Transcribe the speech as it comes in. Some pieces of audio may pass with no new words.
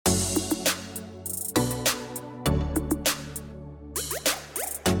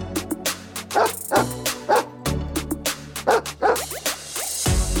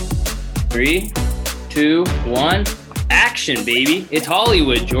3, 2, 1, action, baby. It's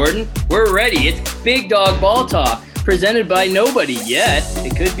Hollywood, Jordan. We're ready. It's Big Dog Ball Talk, presented by nobody yet.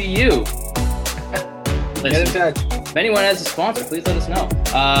 It could be you. Get in touch. If anyone has a sponsor, please let us know.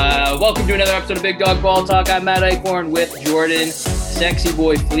 Welcome to another episode of Big Dog Ball Talk. I'm Matt Eichhorn with Jordan, Sexy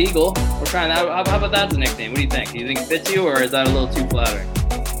Boy Flegel. We're trying that. How about that as a nickname? What do you think? Do you think it fits you, or is that a little too flattering?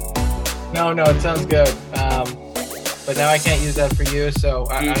 No, it sounds good. But now I can't use that for you, so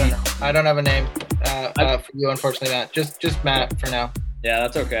I don't know. I don't have a name for you, unfortunately, Matt. Just Matt for now. Yeah,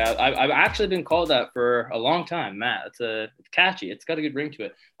 that's okay. I've actually been called that for a long time, Matt. It's catchy. It's got a good ring to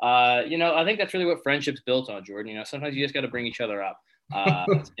it. I think that's really what friendship's built on, Jordan. Sometimes you just got to bring each other up. I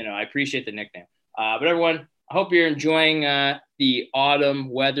appreciate the nickname. But everyone, I hope you're enjoying the autumn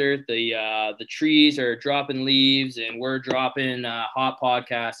weather. The trees are dropping leaves, and we're dropping hot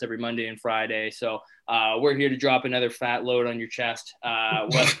podcasts every Monday and Friday. So we're here to drop another fat load on your chest.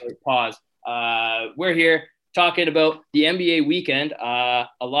 Pause. We're here talking about the NBA weekend. A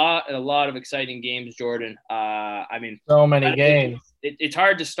lot of exciting games, Jordan. So many games. It's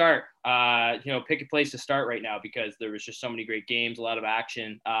hard to start. Pick a place to start right now because there was just so many great games, a lot of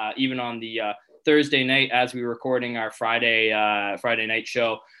action. Even on the Thursday night, as we were recording our Friday night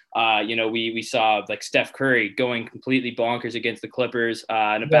show, we saw like Steph Curry going completely bonkers against the Clippers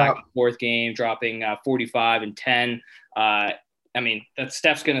in a back and forth game, dropping 45 and 10. That's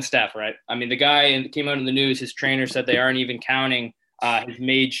Steph's going to Steph, right? The guy came out in the news, his trainer said they aren't even counting his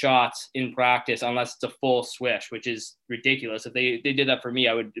made shots in practice unless it's a full swish, which is ridiculous. If they did that for me,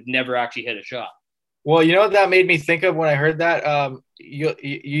 I would never actually hit a shot. Well, you know what that made me think of when I heard that?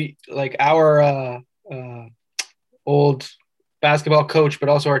 You like our old basketball coach, but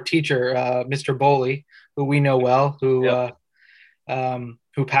also our teacher, Mr. Boley, who we know well, who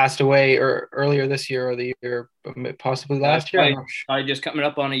passed away earlier this year or the year, possibly last year. Probably just coming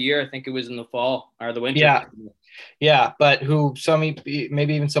up on a year. I think it was in the fall or the winter. Yeah, but who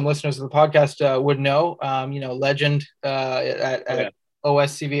maybe even some listeners of the podcast would know, legend at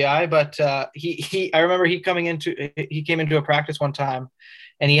OSCVI. But I remember he came into a practice one time,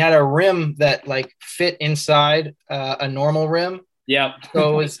 and he had a rim that like fit inside a normal rim. Yeah.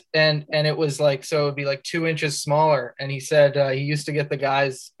 So it was, and it was like, so it'd be like 2 inches smaller. And he said he used to get the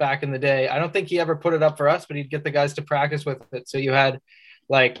guys back in the day. I don't think he ever put it up for us, but he'd get the guys to practice with it. So you had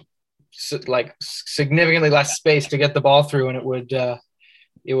like significantly less space to get the ball through, and it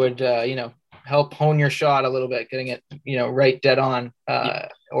would help hone your shot a little bit, getting it, right dead on,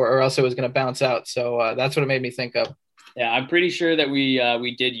 or else it was going to bounce out. So that's what it made me think of. Yeah, I'm pretty sure that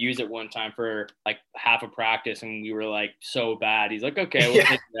we did use it one time for like half a practice, and we were like so bad. He's like, okay, we'll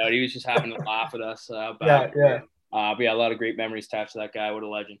take it out. He was just having to laugh at us. But yeah, a lot of great memories attached to that guy. What a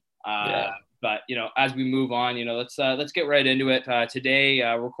legend. But as we move on, let's get right into it. Today,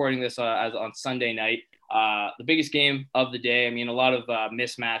 recording this as on Sunday night. The biggest game of the day. A lot of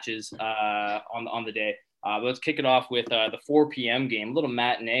mismatches on the day. Let's kick it off with the 4 p.m. game, a little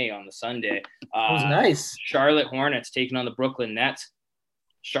matinee on the Sunday. It was nice. Charlotte Hornets taking on the Brooklyn Nets.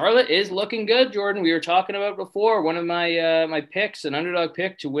 Charlotte is looking good, Jordan. We were talking about before. One of my picks, an underdog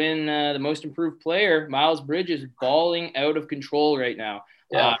pick to win the most improved player, Miles Bridges, balling out of control right now.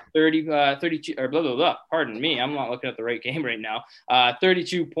 Yeah. 32 or blah, blah, blah. Pardon me. I'm not looking at the right game right now.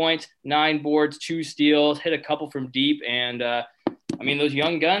 32 points, 9 boards, 2 steals, hit a couple from deep. And those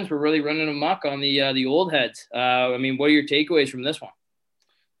young guns were really running amok on the old heads. What are your takeaways from this one?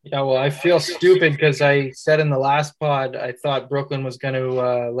 Yeah, well, I feel stupid because I said in the last pod I thought Brooklyn was going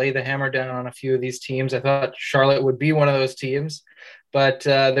to lay the hammer down on a few of these teams. I thought Charlotte would be one of those teams, but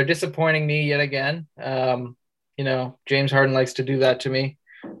they're disappointing me yet again. James Harden likes to do that to me.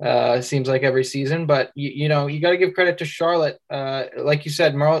 It seems like every season, but you got to give credit to Charlotte. Like you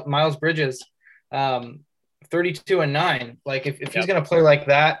said, Miles Bridges, 32 and 9. Like if he's going to play like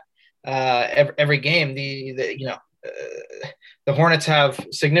that every game, the Hornets have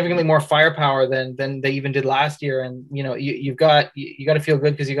significantly more firepower than they even did last year. And you got to feel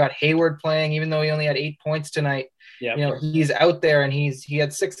good because you got Hayward playing, even though he only had 8 points tonight. Yeah. He's out there and he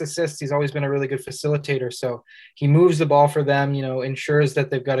had 6 assists. He's always been a really good facilitator. So he moves the ball for them, ensures that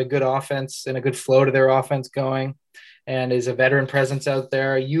they've got a good offense and a good flow to their offense going, and is a veteran presence out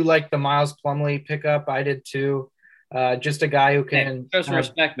there. You like the Miles Plumlee pickup. I did too. Just a guy who can show some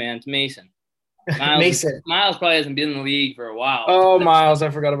respect, man. It's Mason. Miles probably hasn't been in the league for a while. Oh, Miles.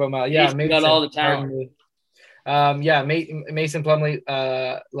 I forgot about Miles. Yeah. Mason got all the talent. Mason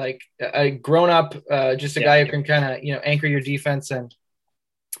Plumlee, like a grown up, just a guy who can kind of, anchor your defense. And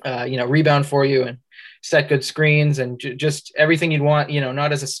rebound for you and set good screens and just everything you'd want,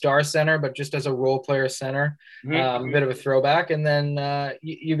 not as a star center, but just as a role player center. A bit of a throwback. And then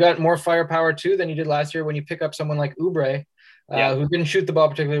you got more firepower too than you did last year when you pick up someone like Oubre, who didn't shoot the ball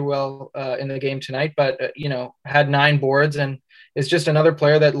particularly well in the game tonight, but, had 9 boards and is just another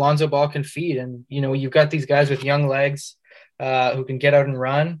player that Lonzo Ball can feed. And, you've got these guys with young legs who can get out and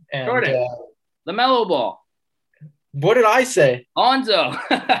run. And Jordan, LaMelo Ball. What did I say? Lonzo.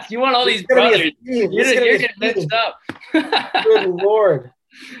 You want all these brothers. You're getting mixed up. Good Lord.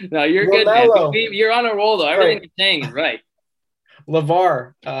 No, you're good, man. You're on a roll, though. Everything you're saying is right.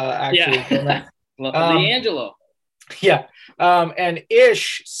 LeVar, actually. Yeah. D'Angelo. Yeah. And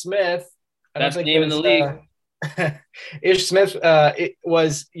Ish Smith. Best name in the league. Ish Smith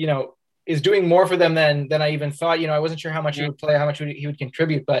is doing more for them than I even thought. I wasn't sure how much he would play, how much he would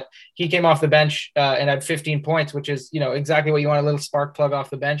contribute, but he came off the bench and had 15 points, which is, exactly what you want, a little spark plug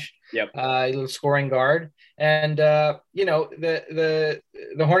off the bench. Yep. A little scoring guard. And, the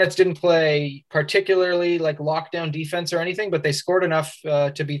Hornets didn't play particularly like lockdown defense or anything, but they scored enough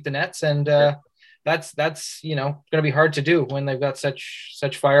to beat the Nets. And that's going to be hard to do when they've got such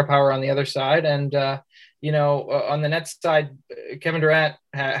firepower on the other side. And, on the Nets side, Kevin Durant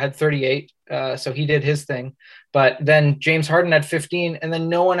had 38, so he did his thing. But then James Harden had 15, and then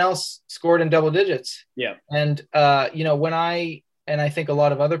no one else scored in double digits. Yeah. And, when I think a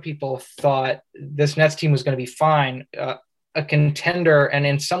lot of other people thought this Nets team was going to be fine, a contender, and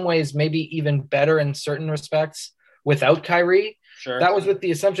in some ways maybe even better in certain respects without Kyrie. Sure. That was with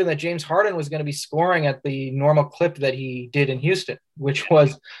the assumption that James Harden was going to be scoring at the normal clip that he did in Houston, which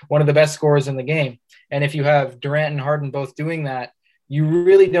was one of the best scorers in the game. And if you have Durant and Harden both doing that, you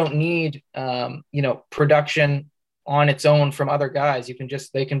really don't need, production on its own from other guys.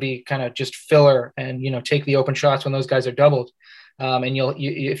 They can be kind of just filler and, take the open shots when those guys are doubled. And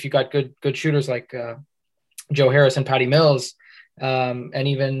if you got good shooters like Joe Harris and Patty Mills, and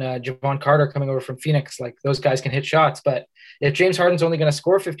even Javon Carter coming over from Phoenix, like those guys can hit shots. But if James Harden's only going to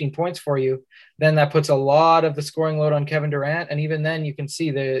score 15 points for you, then that puts a lot of the scoring load on Kevin Durant. And even then you can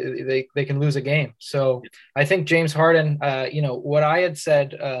see they can lose a game. So I think James Harden, what I had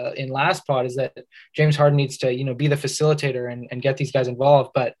said in last pod is that James Harden needs to, be the facilitator and get these guys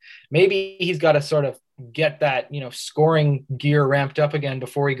involved. But maybe he's got to sort of get that, scoring gear ramped up again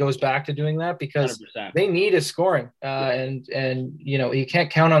before he goes back to doing that, because 100%. They need his scoring. And you can't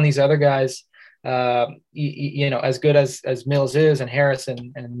count on these other guys, as good as Mills is and Harris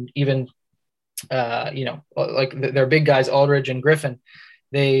and even, like their big guys, Aldridge and Griffin,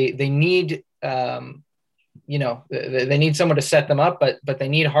 they need, they need someone to set them up, but they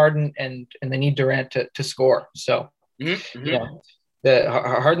need Harden and they need Durant to score. So,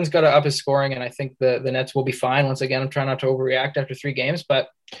 Harden's got to up his scoring, and I think the Nets will be fine. Once again, I'm trying not to overreact after 3 games, but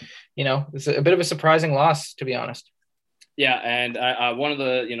it's a bit of a surprising loss, to be honest. Yeah, and one of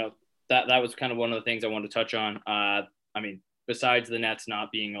the that was kind of one of the things I wanted to touch on. Besides the Nets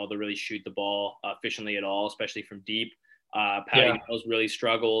not being able to really shoot the ball efficiently at all, especially from deep, Patty Mills really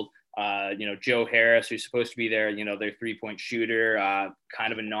struggled. Joe Harris, who's supposed to be their 3-point shooter,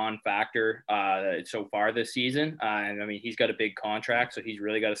 kind of a non-factor so far this season. He's got a big contract, so he's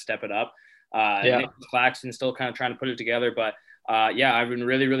really got to step it up. Nick Claxton's still kind of trying to put it together, but I've been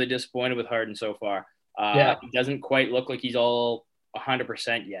really, really disappointed with Harden so far. He doesn't quite look like he's all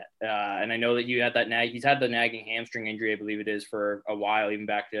 100% yet. And I know that he's had the nagging hamstring injury, I believe it is, for a while, even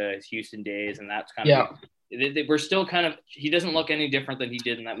back to his Houston days. And that's kind of, we're still kind of, he doesn't look any different than he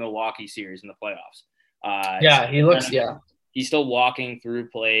did in that Milwaukee series in the playoffs. He looks, he's still walking through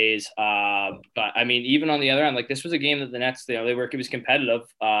plays. But even on the other end, like this was a game that the Nets, it was competitive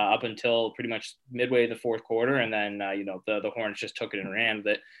up until pretty much midway in the fourth quarter. And then, the Hornets just took it and ran with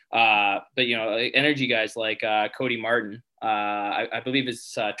it. But energy guys like Cody Martin, I believe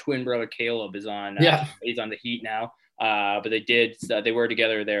his twin brother Caleb is on, he's on the Heat now. But they were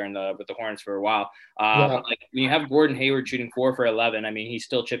together there with the Hornets for a while. But like when you have Gordon Hayward shooting 4 for 11, he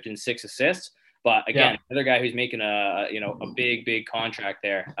still chipped in 6 assists. But again, another guy who's making a big contract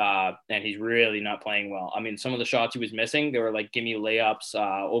there, and he's really not playing well. Some of the shots he was missing, they were like gimme layups,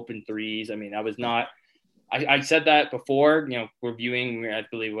 open threes. I said that before, reviewing, I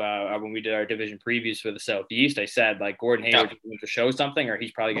believe when we did our division previews for the Southeast, I said like Gordon Hayward is going to show something, or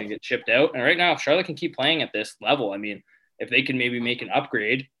he's probably going to get shipped out. And right now, if Charlotte can keep playing at this level, if they can maybe make an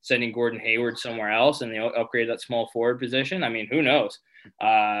upgrade, sending Gordon Hayward somewhere else, and they upgrade that small forward position, who knows?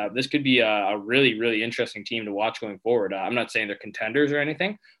 This could be a really, really interesting team to watch going forward. I'm not saying they're contenders or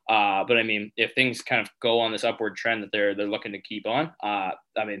anything, but if things kind of go on this upward trend that they're looking to keep on,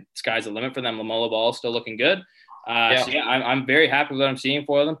 sky's the limit for them. LaMelo Ball is still looking good. So yeah, I'm very happy with what I'm seeing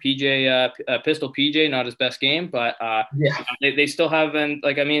for them. Pistol PJ, not his best game, but they still haven't,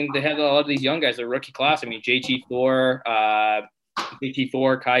 like, I mean, they had a lot of these young guys, the rookie class. I mean, JT Thor,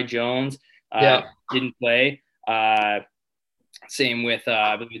 Kai Jones didn't play. Same with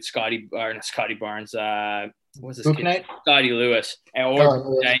I believe Scotty Barnes. What's this kid? Scotty Lewis.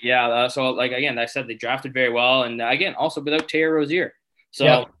 So like again, I said they drafted very well, and again also without Taylor Rozier.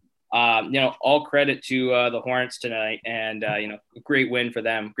 So all credit to the Hornets tonight, and great win for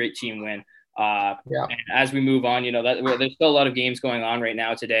them, great team win. And as we move on, there's still a lot of games going on right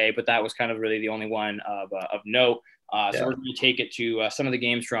now today, but that was kind of really the only one of note. So we're going to take it to some of the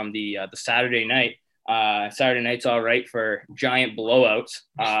games from the Saturday night. Saturday night's all right for giant blowouts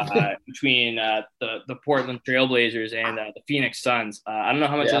between the Portland Trailblazers and the Phoenix Suns. I don't know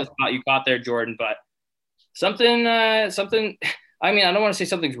how much of this you caught there, Jordan, but something. I mean, I don't want to say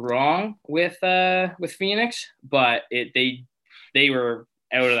something's wrong with Phoenix, but they were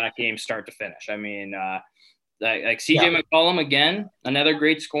out of that game start to finish. I mean, like CJ McCollum again, another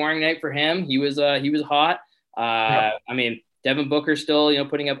great scoring night for him. He was hot. I mean, Devin Booker still,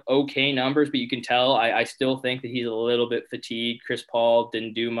 putting up okay numbers, but you can tell I still think that he's a little bit fatigued. Chris Paul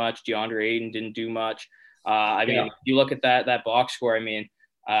didn't do much. DeAndre Ayton didn't do much. If you look at that box score, I mean,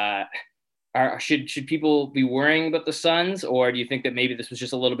 should people be worrying about the Suns, or do you think that maybe this was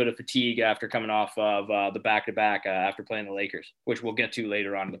just a little bit of fatigue after coming off of the back-to-back after playing the Lakers, which we'll get to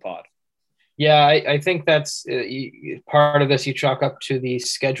later on in the pod? Yeah, I think that's part of this. You chalk up to the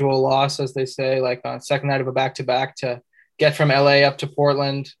schedule loss, as they say, like on second night of a back-to-back to get from LA up to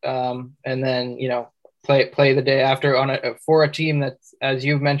Portland, and then play the day after for a team that's, as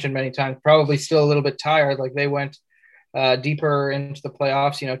you've mentioned many times, probably still a little bit tired. Like they went deeper into the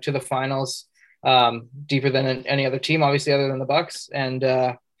playoffs, to the finals, deeper than any other team, obviously, other than the Bucks. And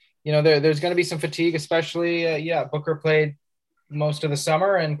there's going to be some fatigue, especially Booker played most of the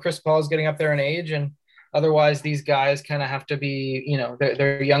summer, and Chris Paul's getting up there in age, and otherwise these guys kind of have to be,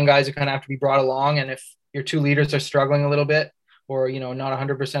 they're young guys who kind of have to be brought along. And if your two leaders are struggling a little bit, or not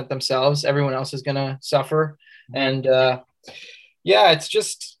 100% themselves, everyone else is going to suffer. And it's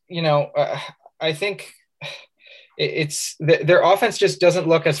just I think it's their offense just doesn't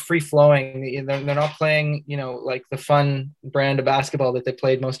look as free flowing. They're not playing like the fun brand of basketball that they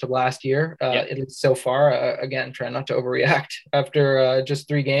played most of last year, at least so far. Again, trying not to overreact after just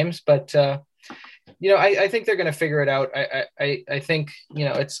 3 games, but I think they're going to figure it out. I think,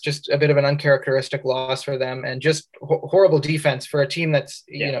 it's just a bit of an uncharacteristic loss for them, and just horrible defense for a team that's,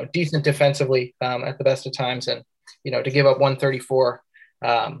 decent defensively at the best of times. And, to give up 134,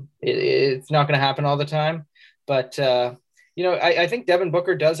 it's not going to happen all the time. But, I think Devin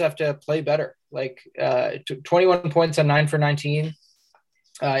Booker does have to play better. Like 21 points on 9 for 19.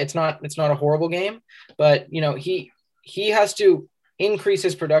 It's not a horrible game, but, he has to increase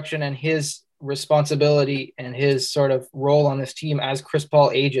his production and his responsibility and his sort of role on this team as Chris Paul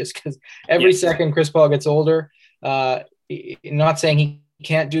ages, because every second Chris Paul gets older. Not saying he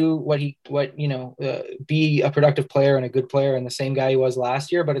can't do be a productive player and a good player and the same guy he was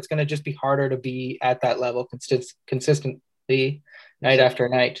last year, but it's going to just be harder to be at that level consistently night after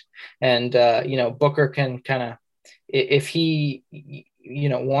night. And Booker can kind of, if he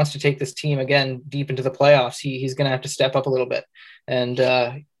wants to take this team again deep into the playoffs, he's going to have to step up a little bit.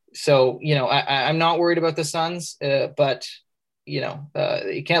 And so, I'm not worried about the Suns, but, you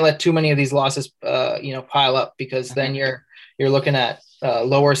can't let too many of these losses, pile up, because then you're looking at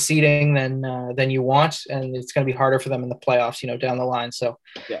lower seeding than you want, and it's going to be harder for them in the playoffs, down the line. So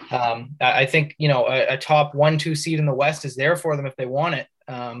I think, a top 1-2 seed in the West is there for them if they want it.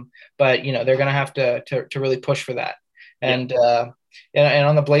 But, they're going to have to really push for that. And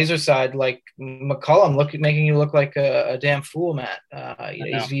on the Blazers side, like McCollum making you look like a damn fool, Matt.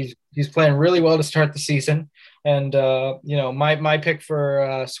 He's playing really well to start the season. And, my pick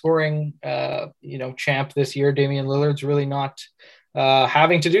for scoring, champ this year, Damian Lillard's really not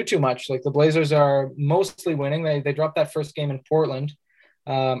having to do too much. Like the Blazers are mostly winning. They dropped that first game in Portland.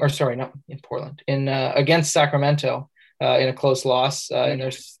 Not in Portland, against Sacramento in a close loss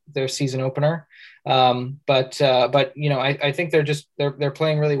in their season opener. But I think they're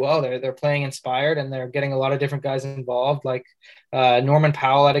playing really well. They're playing inspired, and they're getting a lot of different guys involved. Like Norman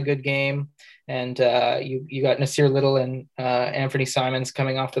Powell had a good game, and you got Nasir Little and Anthony Simons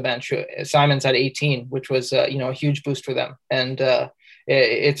coming off the bench. Simons had 18, which was a huge boost for them. And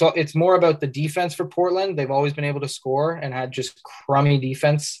it's more about the defense for Portland. They've always been able to score and had just crummy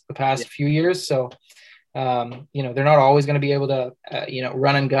defense the past few years. So they're not always going to be able to,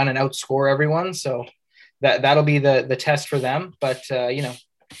 run and gun and outscore everyone. So that'll be the test for them. But,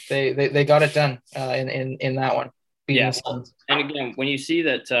 they got it done in that one. Yeah. And again, when you see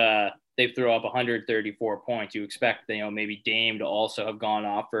that they throw up 134 points, you expect, maybe Dame to also have gone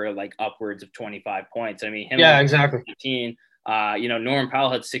off for like upwards of 25 points. I mean, exactly. 18, Norman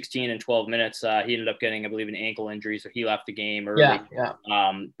Powell had 16 in 12 minutes. He ended up getting, I believe, an ankle injury, so he left the game early.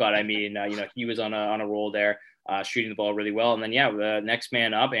 But I mean, he was on a roll there, shooting the ball really well. And then, the next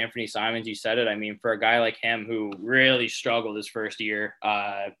man up, Anthony Simons, you said it. I mean, for a guy like him who really struggled his first year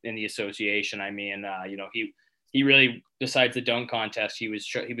in the association, I mean, he really, besides the dunk contest, he was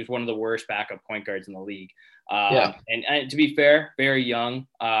one of the worst backup point guards in the league. And to be fair, very young.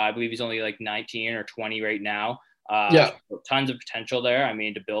 I believe he's only like 19 or 20 right now. So tons of potential there. I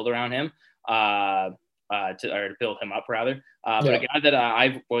mean, to build around him, to build him up rather. But a guy that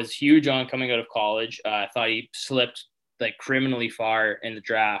I was huge on coming out of college, I thought he slipped like criminally far in the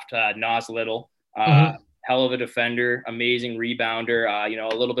draft. Nas Little. Hell of a defender, amazing rebounder,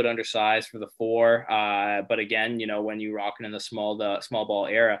 a little bit undersized for the 4. But again, when you're rocking in the small ball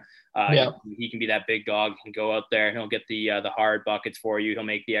era, he can be that big dog, can go out there, he'll get the hard buckets for you. He'll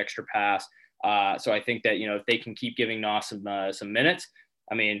make the extra pass. So I think that, if they can keep giving Nos some minutes,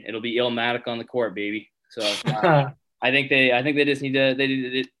 I mean, it'll be Illmatic on the court, baby. So I think they just need to,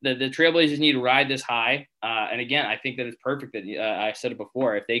 the Trailblazers need to ride this high. And again, I think that it's perfect that I said it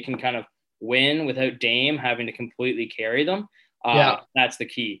before, if they can kind of win without Dame having to completely carry them, that's the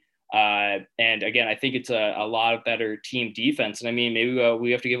key. And again, I think it's a lot of better team defense. And I mean, maybe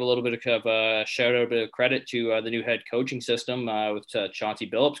we have to give a little bit of a shout out, of credit to the new head coaching system with Chauncey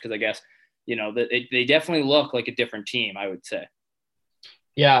Billups, because I guess, they definitely look like a different team, I would say.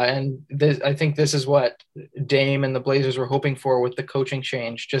 Yeah, and I think this is what Dame and the Blazers were hoping for with the coaching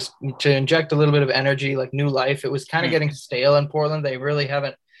change, just to inject a little bit of energy, like new life. It was kind of getting stale in Portland. They really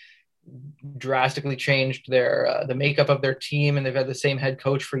haven't drastically changed their the makeup of their team, and they've had the same head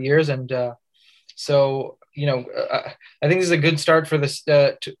coach for years. And so I think this is a good start for this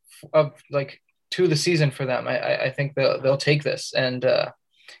to the season for them. I think they'll take this, and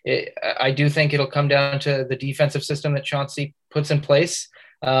I do think it'll come down to the defensive system that Chauncey puts in place,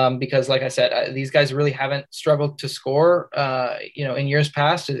 because like I said, these guys really haven't struggled to score in years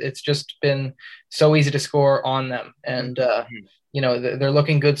past. It's just been so easy to score on them, and they're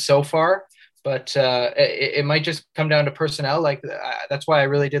looking good so far, but it might just come down to personnel. Like that's why I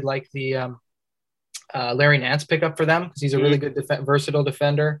really did like the Larry Nance pickup for them, because he's a really good versatile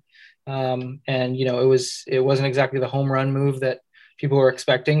defender. And it wasn't exactly the home run move that people were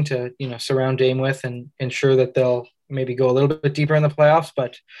expecting to surround Dame with and ensure that they'll maybe go a little bit deeper in the playoffs.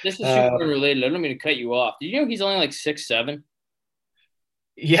 But this is super related. I don't mean to cut you off. Did you know he's only like 6'7"?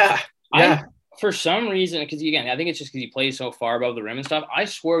 Yeah. For some reason, because again, I think it's just because he plays so far above the rim and stuff. I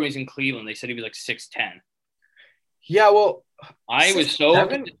swore when he was in Cleveland, they said he was like 6'10". Yeah, well, I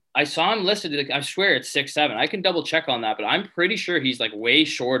saw him listed. Like, I swear it's 6'7". I can double check on that, but I'm pretty sure he's like way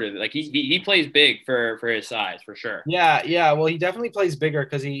shorter. Like he plays big for his size, for sure. Yeah. Well, he definitely plays bigger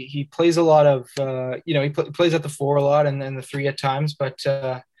because he plays a lot of he plays at the 4 a lot and then the 3 at times. But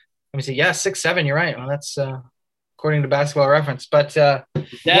let me see. Yeah, 6'7". You're right. Well, that's according to Basketball Reference. But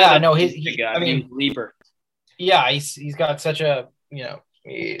leaper. Yeah, he's got such a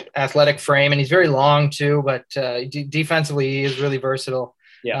athletic frame, and he's very long too. But defensively, he is really versatile.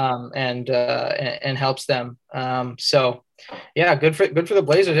 Yeah. And helps them. So yeah, good for the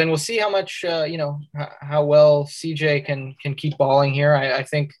Blazers, and we'll see how much how well CJ can keep balling here. I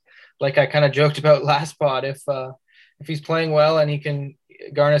think, like I kind of joked about last pod, if he's playing well and he can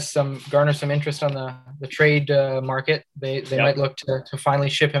garner some interest on the trade market, they might look to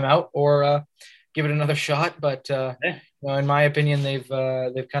finally ship him out or give it another shot. But in my opinion, they've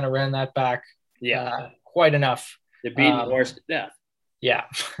kind of ran that back quite enough. They're beating the horse to death. Yeah.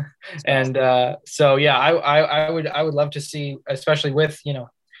 And so yeah, I would love to see, especially with the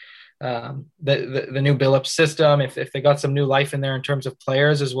new Billups system, if they got some new life in there in terms of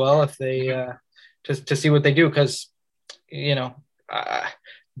players as well, if they to see what they do, because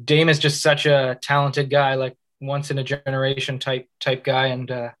Dame is just such a talented guy, like once in a generation type guy,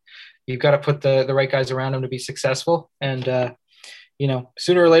 and you've got to put the right guys around him to be successful. And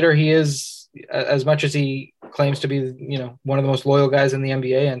sooner or later, he is, as much as he claims to be one of the most loyal guys in the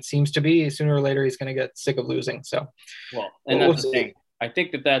NBA and seems to be, sooner or later he's going to get sick of losing. So that's the thing. I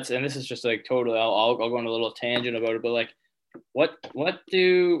think that's, and this is just like totally, I'll go on a little tangent about it, but like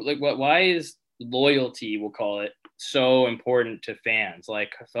why is loyalty, we'll call it, so important to fans?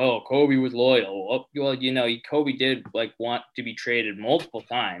 Like, Kobe was loyal. Well, Kobe did like want to be traded multiple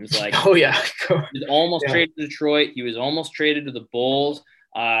times. Like, he was almost traded to Detroit. He was almost traded to the Bulls.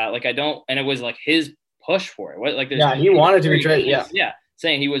 And it was like his push for it. He wanted to be traded. Yeah.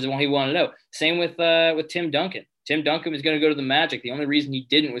 saying he was the one he wanted out. Same with Tim Duncan. Tim Duncan was going to go to the Magic. The only reason he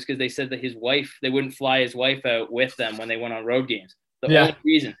didn't was because they said that they wouldn't fly his wife out with them when they went on road games. The only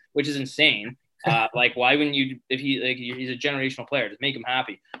reason, which is insane. Like, why wouldn't you, if he's a generational player, just make him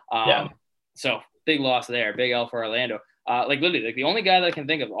happy. So big loss there, big L for Orlando. Like literally, like the only guy that I can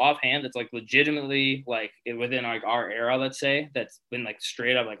think of offhand that's like legitimately like within like our era, let's say, that's been like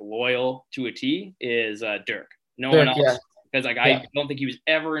straight up like loyal to a T is Dirk. No one else. Yeah. Because like I don't think he was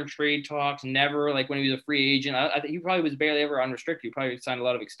ever in trade talks. Never, like when he was a free agent. I think he probably was barely ever unrestricted. He probably signed a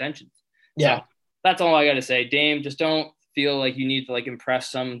lot of extensions. Yeah, so that's all I got to say. Dame, just don't feel like you need to like impress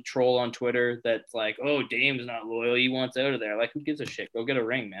some troll on Twitter that's like, oh, Dame's not loyal. He wants out of there. Like, who gives a shit? Go get a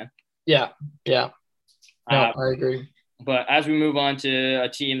ring, man. Yeah. No, I agree. But as we move on to a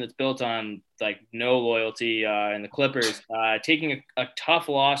team that's built on like no loyalty in the Clippers, taking a tough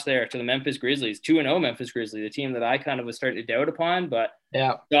loss there to the Memphis Grizzlies, 2-0 Memphis Grizzlies, the team that I kind of was starting to doubt upon, but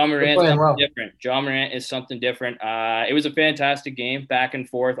Ja Morant different. Ja Morant is something different. It was a fantastic game, back and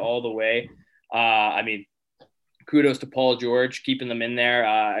forth all the way. I mean, kudos to Paul George keeping them in there.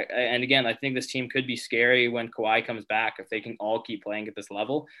 And again, I think this team could be scary when Kawhi comes back if they can all keep playing at this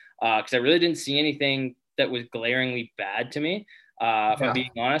level. Because I really didn't see anything that was glaringly bad to me. If I'm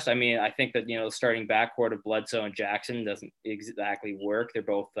being honest, I mean, I think that, the starting backcourt of Bledsoe and Jackson doesn't exactly work. They're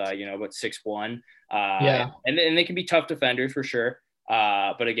both, about 6'1". And they can be tough defenders for sure.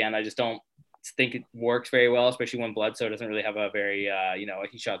 But again, I just don't think it works very well, especially when Bledsoe doesn't really have a very,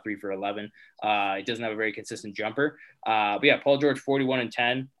 he shot 3 for 11. He doesn't have a very consistent jumper. But yeah, Paul George, 41 and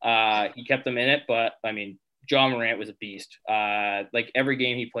 10. He kept them in it, but I mean, Ja Morant was a beast. Like every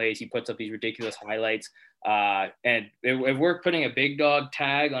game he plays, he puts up these ridiculous highlights. And if we're putting a big dog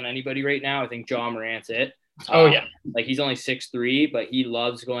tag on anybody right now, I think Ja Morant's it. Like he's only 6'3", but he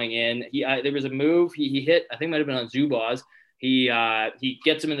loves going in. There was a move he hit, I think it might have been on Zubaz. He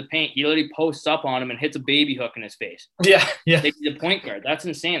gets him in the paint. He literally posts up on him and hits a baby hook in his face. Yeah. Like, the point guard. That's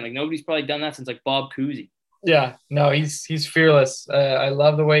insane. Like nobody's probably done that since like Bob Cousy. Yeah. No, he's fearless. I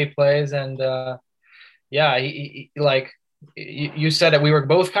love the way he plays, and he like you said it. We were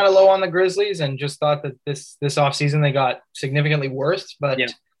both kind of low on the Grizzlies and just thought that this offseason they got significantly worse. But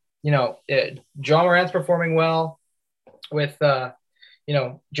Ja Morant's performing well with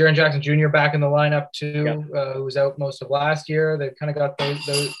Jaren Jackson Jr. back in the lineup too, who was out most of last year. They've kind of got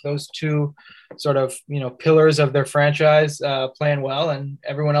those two sort of, pillars of their franchise playing well, and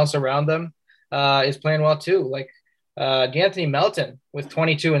everyone else around them is playing well too. Like D'Anthony Melton with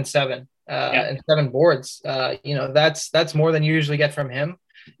 22 and 7 and 7 boards. That's more than you usually get from him.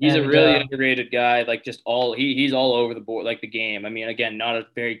 He's a really underrated guy. Like just he's all over the board, like the game. I mean, again, not a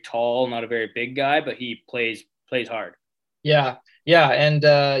very tall, not a very big guy, but he plays hard. Yeah. And,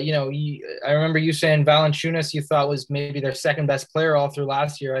 I remember you saying Valanciunas you thought was maybe their second best player all through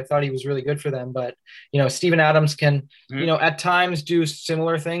last year. I thought he was really good for them. But, Steven Adams can, at times do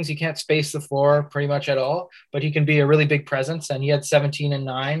similar things. He can't space the floor pretty much at all, but he can be a really big presence. And he had 17 and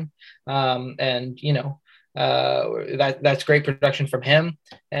 9. That's great production from him.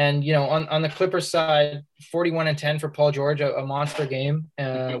 And, on the Clippers side, 41 and 10 for Paul George, a monster game,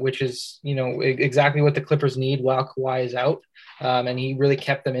 which is, exactly what the Clippers need while Kawhi is out. And he really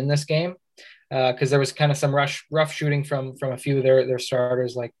kept them in this game because there was kind of some rough shooting from a few of their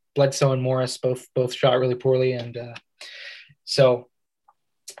starters, like Bledsoe and Morris, both shot really poorly. And the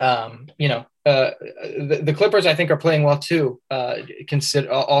Clippers, I think, are playing well too.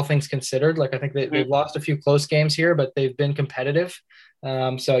 Consider all things considered. Like I think they've lost a few close games here, but they've been competitive.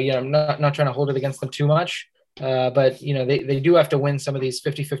 I'm not trying to hold it against them too much. But they do have to win some of these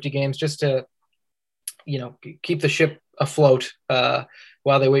 50-50 games just to keep the ship afloat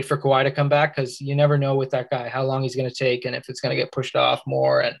while they wait for Kawhi to come back, because you never know with that guy how long he's going to take and if it's going to get pushed off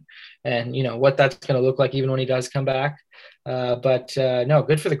more and what that's going to look like even when he does come back. But no,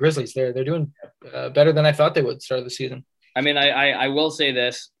 good for the Grizzlies. They're doing better than I thought they would start of the season. I mean, I will say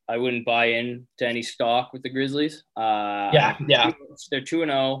this. I wouldn't buy in to any stock with the Grizzlies. They're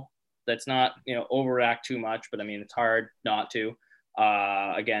 2-0. That's not, overact too much, but I mean, it's hard not to.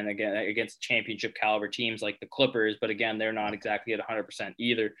 Again, against championship caliber teams like the Clippers, but again, they're not exactly at 100%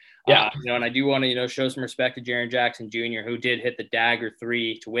 either. And I do want to, show some respect to Jaren Jackson Jr., who did hit the dagger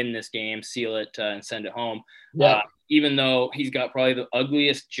 3 to win this game, seal it, and send it home. Even though he's got probably the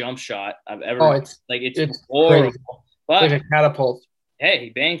ugliest jump shot I've ever. It's horrible. But like a catapult. Hey, he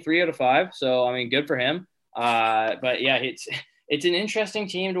banged 3 out of 5, so I mean, good for him. But yeah, it's an interesting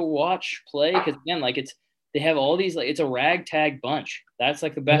team to watch play because again, they have all these, it's a ragtag bunch. That's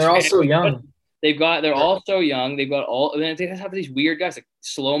like the best. And they're all so young. They're all so young. They've got they just have these weird guys like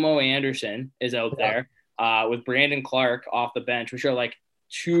Slow-Mo Anderson is out there with Brandon Clark off the bench, which are like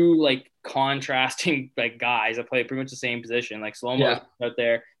two like contrasting like guys that play pretty much the same position. Like Slow-Mo out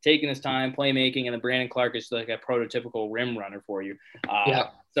there taking his time, playmaking, and then Brandon Clarke is like a prototypical rim runner for you.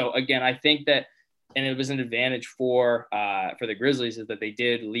 So again, I think that, and it was an advantage for the Grizzlies, is that they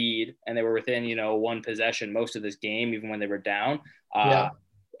did lead and they were within, one possession most of this game, even when they were down.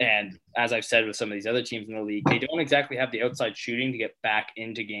 And as I've said with some of these other teams in the league, they don't exactly have the outside shooting to get back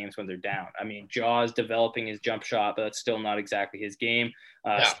into games when they're down. I mean, Jaws developing his jump shot, but that's still not exactly his game.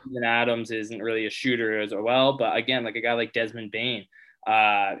 Steven Adams isn't really a shooter as well. But again, like a guy like Desmond Bane,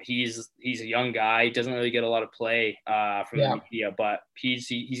 he's a young guy. He doesn't really get a lot of play from the media, but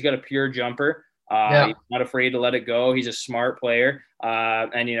he's got a pure jumper. He's not afraid to let it go. He's a smart player.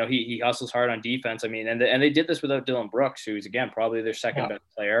 And he hustles hard on defense. I mean, and they did this without Dylan Brooks, who's again, probably their second best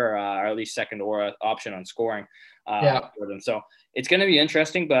player, or at least second or option on scoring for them. So it's going to be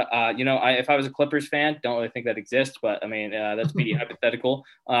interesting, but if I was a Clippers fan, don't really think that exists, but I mean, that's pretty hypothetical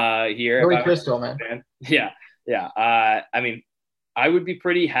here. Really crystal, man. I mean, I would be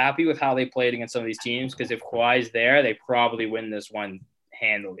pretty happy with how they played against some of these teams, because if Kawhi's there, they probably win this one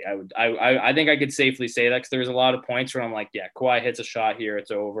handily. I think I could safely say that, because there's a lot of points where I'm like, yeah, Kawhi hits a shot here,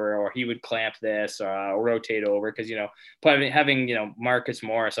 it's over, or he would clamp this or rotate over, because having Marcus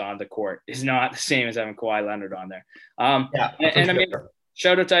Morris on the court is not the same as having Kawhi Leonard on there. I mean,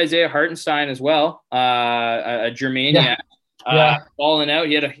 shout out to Isaiah Hartenstein as well, a Germaniac. Balling out.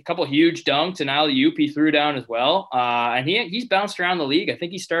 He had a couple huge dunks and alley-oop he threw down as well. And he's bounced around the league. I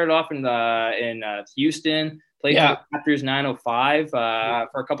think he started off in Houston, played for the Raptors 905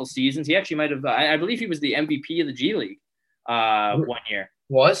 for a couple seasons. He actually might have, I believe he was the MVP of the G League 1 year.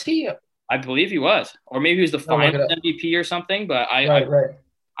 Was he? I believe he was. Or maybe he was the finals MVP or something, but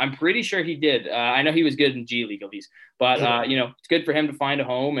I'm pretty sure he did. I know he was good in G League at least. But, it's good for him to find a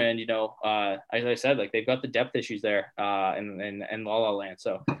home. And, as I said, like, they've got the depth issues there in La La Land.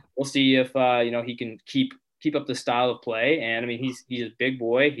 So we'll see if, he can keep up the style of play. And, I mean, he's a big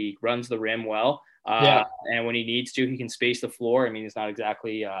boy. He runs the rim well. And when he needs to, he can space the floor. I mean, he's not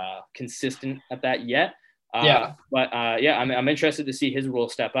exactly consistent at that yet. I'm interested to see his role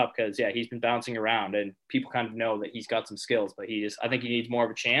step up, because he's been bouncing around and people kind of know that he's got some skills, but I think he needs more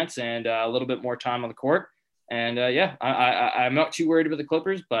of a chance and a little bit more time on the court. And I'm not too worried about the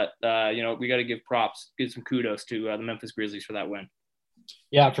Clippers, but we got to give some kudos to the Memphis Grizzlies for that win.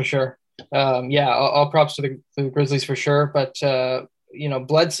 Yeah, for sure. All props to the Grizzlies for sure. But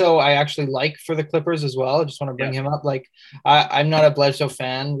Bledsoe, I actually like for the Clippers as well. I just want to bring him up. Like, I'm not a Bledsoe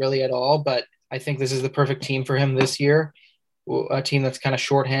fan really at all, but I think this is the perfect team for him this year. A team that's kind of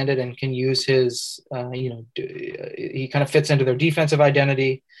shorthanded and can use his, he kind of fits into their defensive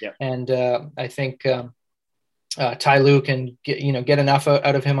identity. And I think Ty Lue can get enough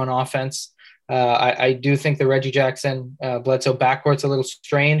out of him on offense. I do think the Reggie Jackson Bledsoe backcourt's a little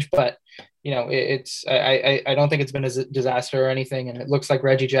strange, but I don't think it's been a disaster or anything. And it looks like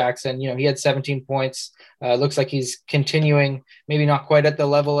Reggie Jackson, he had 17 points. Looks like he's continuing, maybe not quite at the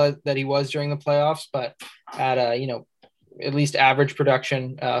level that he was during the playoffs, but at at least average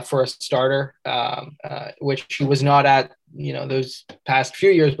production for a starter, which he was not at, those past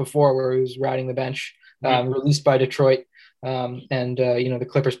few years before, where he was riding the bench, released by Detroit. The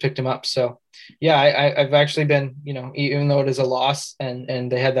Clippers picked him up. So I've actually been, even though it is a loss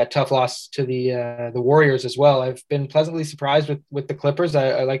and they had that tough loss to the Warriors as well, I've been pleasantly surprised with the Clippers.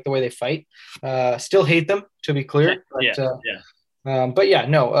 I like the way they fight. Still hate them, to be clear. All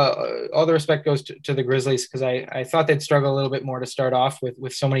the respect goes to the Grizzlies, because I thought they'd struggle a little bit more to start off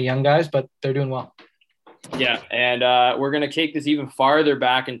with so many young guys, but they're doing well. Yeah, and we're going to take this even farther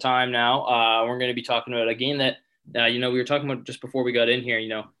back in time now. We're going to be talking about a game that, we were talking about just before we got in here.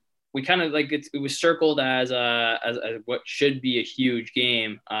 We kind of like it was circled as what should be a huge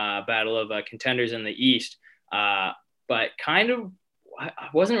game, battle of contenders in the East, but kind of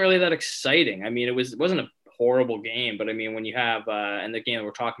wasn't really that exciting. I mean, it wasn't a horrible game, but I mean, when you have and the game that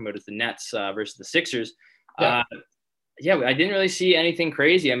we're talking about is the Nets versus the Sixers. I didn't really see anything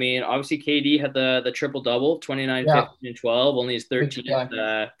crazy. I mean, obviously KD had the triple double, 29, 15, and 12, only his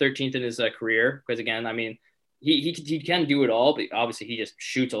 13th in his career. Because again, I mean, he can do it all, but obviously he just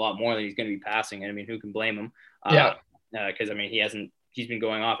shoots a lot more than he's going to be passing. And I mean, who can blame him? Because I mean, he's been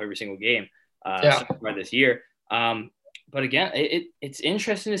going off every single game so far this year. But again, it's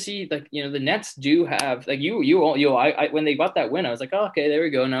interesting to see, like, the Nets do have, like, I when they got that win, I was like, oh, okay, there we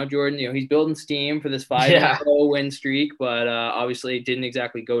go. Now Jordan, he's building steam for this 5-0 win streak, but obviously it didn't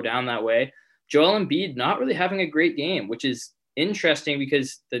exactly go down that way. Joel Embiid not really having a great game, which is interesting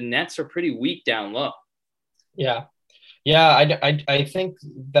because the Nets are pretty weak down low. I think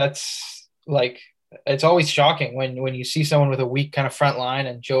that's, like, it's always shocking when you see someone with a weak kind of front line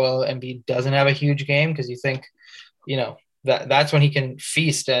and Joel Embiid doesn't have a huge game, because you think, you know, that's when he can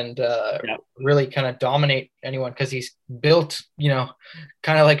feast and Yeah. really kind of dominate anyone, because he's built, you know,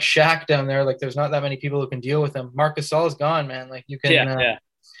 kind of like Shaq down there. Like there's not that many people who can deal with him. Marc Gasol's gone, man. Like you can, Yeah.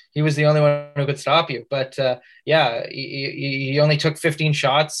 he was the only one who could stop you. But yeah, he only took 15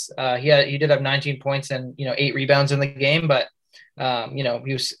 shots. He did have 19 points and, you know, 8 rebounds in the game, but you know,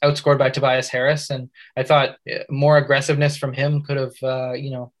 he was outscored by Tobias Harris, and I thought more aggressiveness from him could have,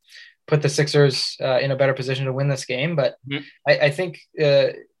 you know, put the Sixers in a better position to win this game. But Mhm. I think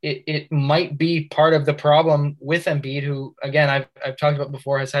it might be part of the problem with Embiid, who, again, I've talked about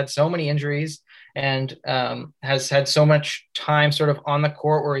before, has had so many injuries and has had so much time sort of on the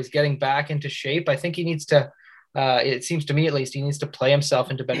court where he's getting back into shape. I think he needs to, it seems to me at least, he needs to play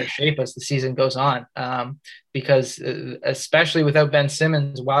himself into better shape as the season goes on. Because especially without Ben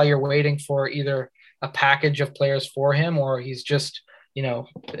Simmons, while you're waiting for either a package of players for him, or he's just, you know,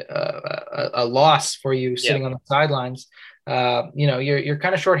 a loss for you sitting on the sidelines. You know, you're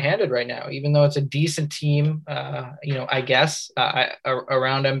kind of shorthanded right now, even though it's a decent team. You know, I guess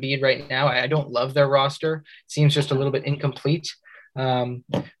around Embiid right now, I don't love their roster. It seems just a little bit incomplete.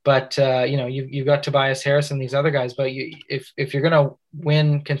 But you know, you've got Tobias Harris and these other guys. But if you're gonna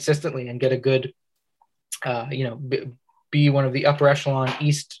win consistently and get a good, you know, be one of the upper echelon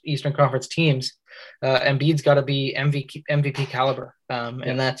Eastern Conference teams, Embiid's got to be MVP caliber,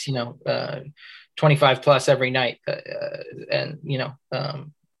 and that's, you know, 25 plus every night, and you know,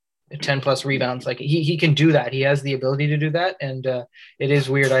 10 plus rebounds. Like he can do that. He has the ability to do that, and it is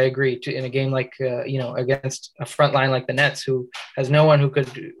weird. I agree. In a game like you know, against a front line like the Nets, who has no one who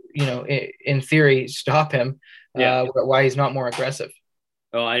could, you know, in theory stop him. Why he's not more aggressive.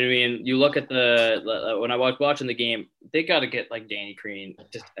 Oh, I mean, you look at when I was watching the game, they got to get like Danny Green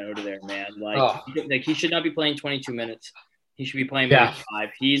just out of there, man. Like he should not be playing 22 minutes. He should be playing maybe 5.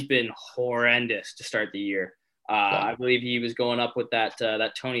 He's been horrendous to start the year. I believe he was going up with that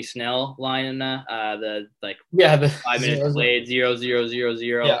Tony Snell line in the 5 minutes played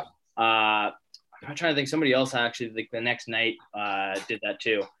 0-0-0-0. Yeah. I'm trying to think. Somebody else actually like the next night did that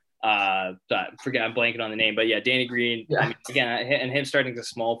too. Forget, I'm blanking on the name, but yeah, Danny Green. Yeah. I mean, again, and him starting to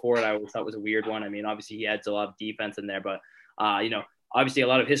small forward, I always thought was a weird one. I mean, obviously he adds a lot of defense in there, but you know, obviously a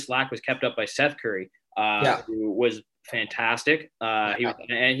lot of his slack was kept up by Seth Curry, who was fantastic.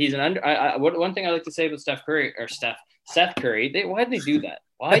 He's an under. One thing I like to say about Seth Curry. Why did they do that?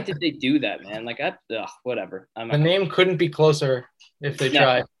 Why did they do that, man? Like, whatever. The name couldn't be closer if they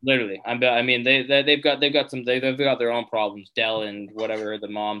tried. Literally, I mean, they've got their own problems. Dell and whatever the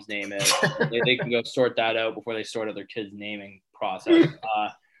mom's name is, they can go sort that out before they sort out their kids' naming process.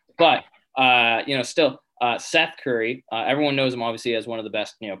 But you know, still, Seth Curry, everyone knows him obviously as one of the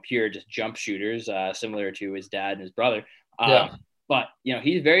best, you know, pure just jump shooters, similar to his dad and his brother. But, you know,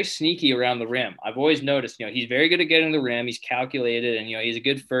 he's very sneaky around the rim. I've always noticed, you know, he's very good at getting the rim. He's calculated, and, you know, he's a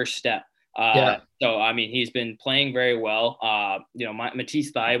good first step. So, I mean, he's been playing very well. You know,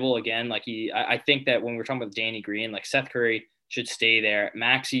 Matisse Thybulle, again, like I think that when we're talking about Danny Green, like Seth Curry should stay there.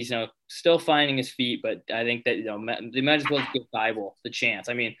 Maxi's, you know, still finding his feet, but I think that, you know, they might as well give Thybulle the chance.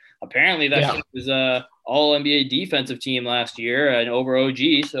 I mean, apparently that was all NBA defensive team last year and over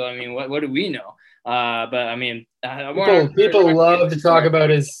OG. So, I mean, what do we know? But I mean, people love to talk about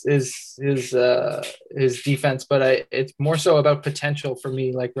his defense, but it's more so about potential for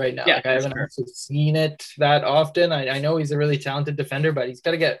me. Like right now, like I haven't actually seen it that often. I know he's a really talented defender, but he's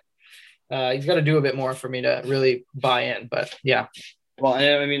got to do a bit more for me to really buy in. But yeah, well,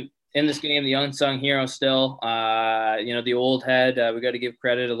 I mean, in this game, the unsung hero still, you know, the old head. We got to give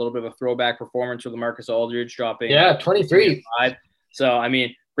credit, a little bit of a throwback performance for LaMarcus Aldridge dropping 23. So I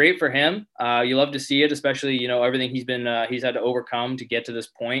mean, great for him. You love to see it, especially, you know, everything he's had to overcome to get to this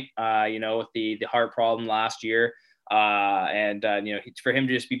point, you know, with the heart problem last year. And you know, for him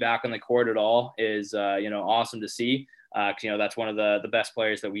to just be back on the court at all is, you know, awesome to see. You know, that's one of the best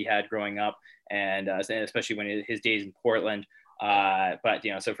players that we had growing up, and especially when his days in Portland. But,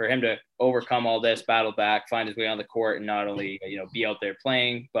 you know, so for him to overcome all this, battle back, find his way on the court, and not only, you know, be out there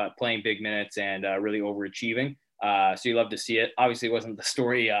playing, but playing big minutes and really overachieving. So you love to see it. Obviously, it wasn't the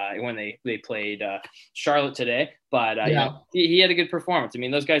story when they played Charlotte today, but you know, he had a good performance. I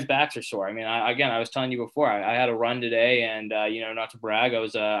mean, those guys' backs are sore. I mean, I was telling you before, I had a run today, and you know, not to brag, I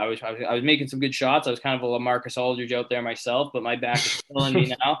was making some good shots. I was kind of a LaMarcus Aldridge out there myself, but my back is killing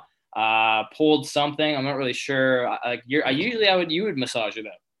me now. Pulled something. I'm not really sure. You would massage it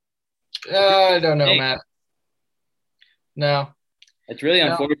out. I don't know, Matt. No, it's really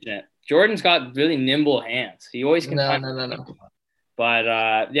unfortunate. Jordan's got really nimble hands. He always can. No.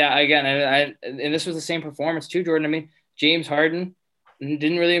 But yeah, again, and this was the same performance too, Jordan. I mean, James Harden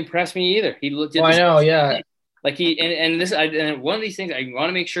didn't really impress me either. He looked at I know, yeah. like and one of these things I want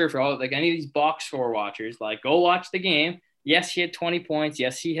to make sure for all like any of these box score watchers, like go watch the game. Yes, he had 20 points.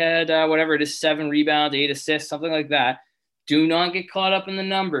 Yes, he had whatever it is, 7 rebounds, 8 assists, something like that. Do not get caught up in the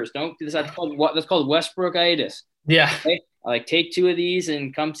numbers. Don't. That's called Westbrookitis. Yeah. Okay? Like take 2 of these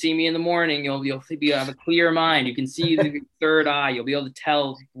and come see me in the morning. You'll have a clear mind. You can see the third eye. You'll be able to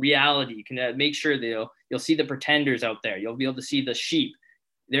tell reality. You can make sure that you'll see the pretenders out there. You'll be able to see the sheep.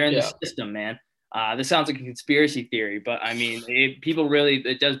 They're in the system, man. This sounds like a conspiracy theory, but I mean,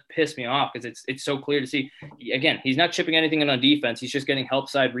 it does piss me off because it's so clear to see. Again, he's not chipping anything in on defense. He's just getting help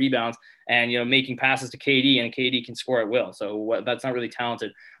side rebounds and making passes to KD, and KD can score at will. So that's not really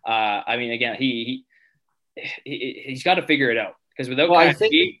talented. I mean, again, he's got to figure it out because without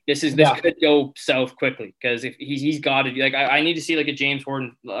Kyrie, this could go south quickly because if he's got to like I need to see like a James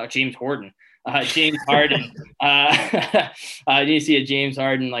Harden. James Harden. I need to see a James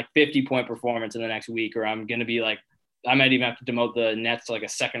Harden like 50-point performance in the next week, or I'm gonna be like, I might even have to demote the Nets to like a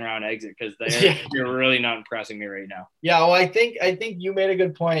second round exit because they're really not impressing me right now. Yeah, well, I think you made a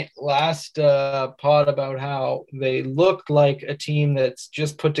good point last pod about how they looked like a team that's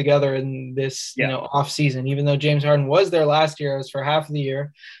just put together in this off season, even though James Harden was there last year. It was for half of the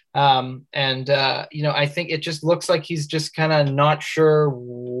year. I think it just looks like he's just kind of not sure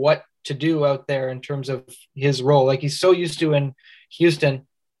what to do out there in terms of his role. Like he's so used to in Houston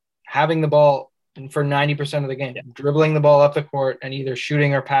having the ball for 90% of the game, dribbling the ball up the court and either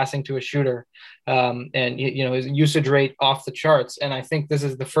shooting or passing to a shooter. His usage rate off the charts. And I think this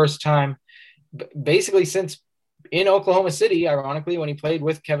is the first time basically since in Oklahoma City, ironically, when he played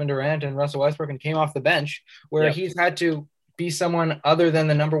with Kevin Durant and Russell Westbrook and came off the bench, where he's had to be someone other than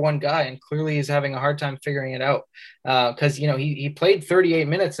the number one guy, and clearly he's having a hard time figuring it out because he played 38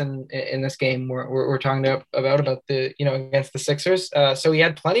 minutes in this game we're talking about the against the Sixers, so he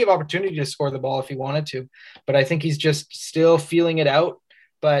had plenty of opportunity to score the ball if he wanted to, but I think he's just still feeling it out,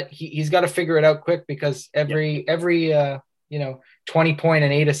 but he's got to figure it out quick because every 20-point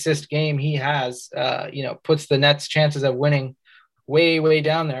and 8 assist game he has puts the Nets chances of winning way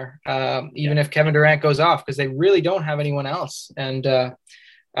down there, even if Kevin Durant goes off, because they really don't have anyone else. And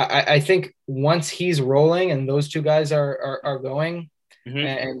I think once he's rolling and those two guys are going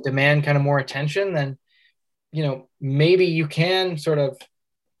and demand kind of more attention, then maybe you can sort of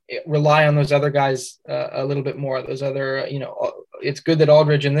rely on those other guys a little bit more. Those other, it's good that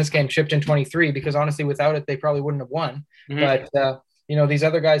Aldridge in this game chipped in 23 because honestly, without it, they probably wouldn't have won. But these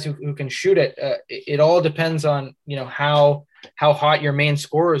other guys who can shoot it, it all depends on how hot your main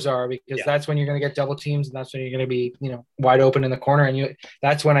scorers are, because that's when you're going to get double teams, and that's when you're going to be wide open in the corner, and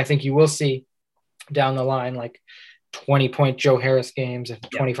that's when I think you will see down the line like 20-point Joe Harris games and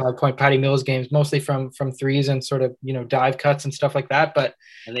 25-point Patty Mills games, mostly from threes and sort of dive cuts and stuff like that. But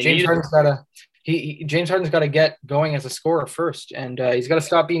James Harden's got to get going as a scorer first, and he's got to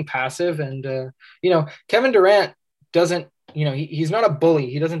stop being passive. And Kevin Durant doesn't. He's not a bully.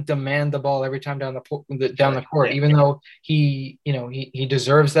 He doesn't demand the ball every time down the court, even though he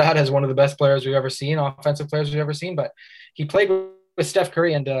deserves that as one of the best players we've ever seen, offensive players we've ever seen. But he played with Steph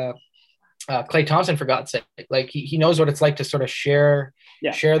Curry and Klay Thompson, for God's sake. Like he knows what it's like to sort of share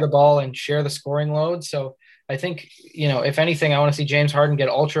the ball and share the scoring load. So I think, if anything, I want to see James Harden get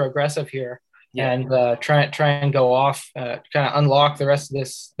ultra aggressive here and try and go off, kind of unlock the rest of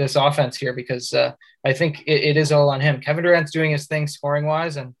this offense here, because I think it is all on him. Kevin Durant's doing his thing scoring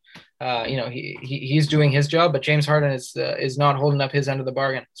wise, and he's doing his job, but James Harden is not holding up his end of the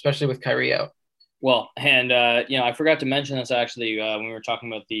bargain, especially with Kyrie out. Well, and I forgot to mention this actually when we were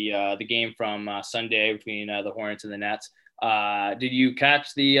talking about the game from Sunday between the Hornets and the Nets. Did you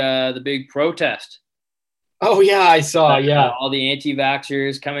catch the big protest? Oh yeah, I saw. All the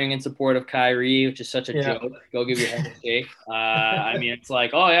anti-vaxxers coming in support of Kyrie, which is such a joke. Go give your head a shake. I mean, it's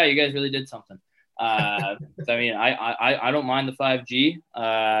like, oh yeah, you guys really did something. I mean, I don't mind the 5G.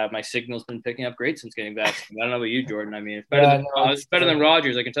 My signal's been picking up great since getting back. I don't know about you, Jordan. I mean, it's better than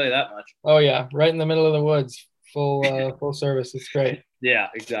Rogers. I can tell you that much. Oh yeah, right in the middle of the woods, full service. It's great. Yeah,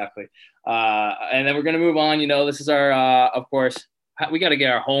 exactly. And then we're gonna move on. This is our, of course, we got to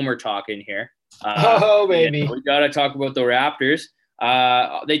get our Homer talk in here. Baby, we got to talk about the Raptors.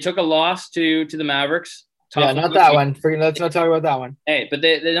 They took a loss to the Mavericks. Not that one. Let's not talk about that one. Hey, but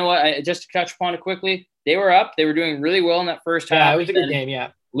they know what? Just to catch upon it quickly, they were up. They were doing really well in that first half. Yeah, it was a good game. Yeah,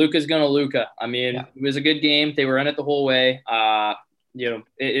 Luka's gonna Luka. I mean, It was a good game. They were in it the whole way. It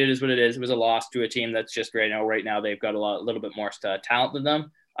is what it is. It was a loss to a team that's just right now. They've got a little bit more talent than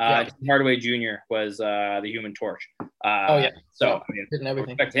them. Tim Hardaway Jr. was the Human Torch. So I mean,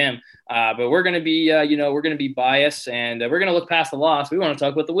 respect him. But we're gonna be, we're gonna be biased, and we're gonna look past the loss. We want to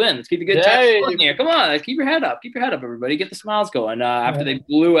talk about the win. Let's keep a good time here. Come on, keep your head up. Keep your head up, everybody. Get the smiles going. After they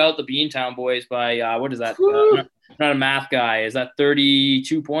blew out the Beantown boys by what is that? Not a math guy. Is that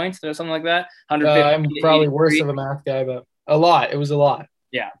 32 points or something like that? I'm probably worse of a math guy, but a lot. It was a lot.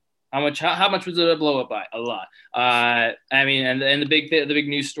 Yeah. How much was it a blow up by? A lot. I mean, and the big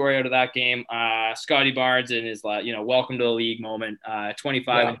news story out of that game, Scotty Barnes in his welcome to the league moment,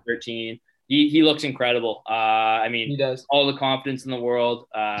 25 and 13. He looks incredible. I mean, he does. All the confidence in the world.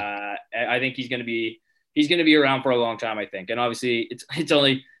 I think he's going to be around for a long time, I think. And obviously it's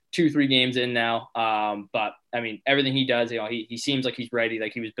only 2-3 games in now. But I mean, everything he does, he seems like he's ready,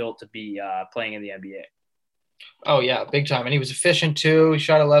 like he was built to be playing in the NBA. Oh yeah, big time. And he was efficient too. He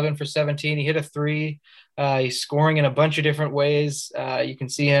shot 11 for 17. He hit a 3. He's scoring in a bunch of different ways. You can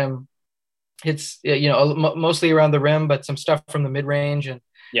see him hits, mostly around the rim, but some stuff from the mid range. And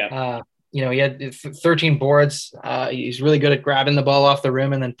he had 13 boards. He's really good at grabbing the ball off the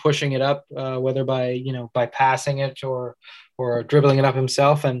rim and then pushing it up, whether by passing it or dribbling it up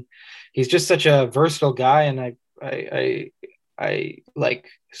himself. And he's just such a versatile guy. And I like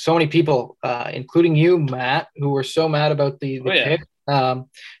so many people, including you, Matt, who were so mad about the pick. Thought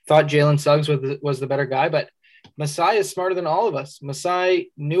Jalen Suggs was the better guy, but Masai is smarter than all of us. Masai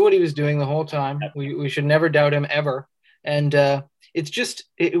knew what he was doing the whole time. We should never doubt him ever. And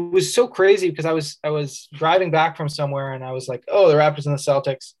it was so crazy because I was driving back from somewhere and I was like, oh, the Raptors and the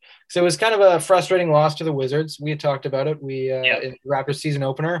Celtics. So it was kind of a frustrating loss to the Wizards. We had talked about it. In the Raptors season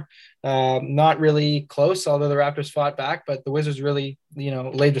opener, not really close, although the Raptors fought back, but the Wizards really,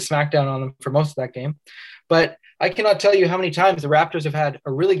 laid the smackdown on them for most of that game. But I cannot tell you how many times the Raptors have had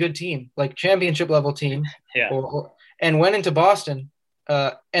a really good team, like championship level team, and went into Boston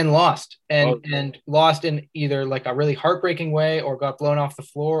and lost and lost in either like a really heartbreaking way or got blown off the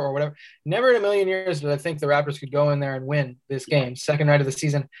floor or whatever. Never in a million years did I think the Raptors could go in there and win this game, second night of the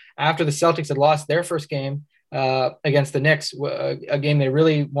season, after the Celtics had lost their first game against the Knicks, a game they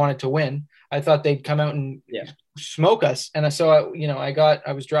really wanted to win. I thought they'd come out and smoke us. And so,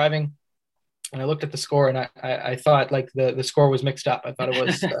 I was driving and I looked at the score and I thought like the score was mixed up. I thought it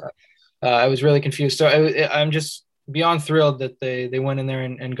was, I was really confused. So I'm just beyond thrilled that they went in there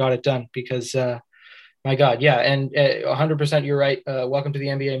and got it done because my God. Yeah. And 100% you're right. Welcome to the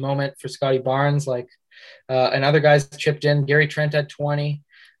NBA moment for Scotty Barnes. And other guys chipped in. Gary Trent had 20.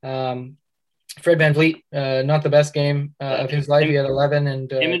 Fred VanVleet, not the best game of his life. He had 11.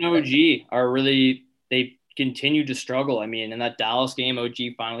 And him and OG are really, they continue to struggle. I mean, in that Dallas game, OG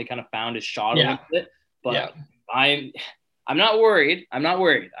finally kind of found his shot a little bit. But I'm not worried.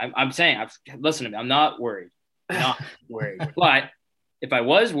 I'm saying, listen to me. I'm not worried. But if I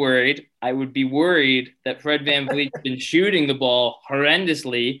was worried, I would be worried that Fred VanVleet's been shooting the ball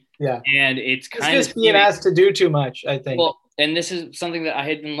horrendously. Yeah. And it's kind of being asked to do too much, I think. Well, and this is something that I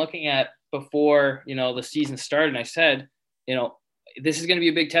had been looking at before, the season started. And I said, this is going to be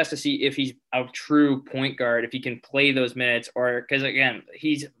a big test to see if he's a true point guard, if he can play those minutes, or because again,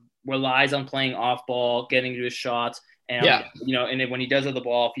 he relies on playing off ball, getting to his shots. And, and then when he does have the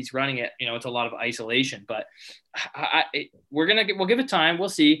ball, if he's running it, it's a lot of isolation. But we'll give it time. We'll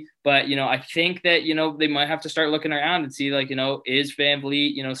see. But, I think that, they might have to start looking around and see, is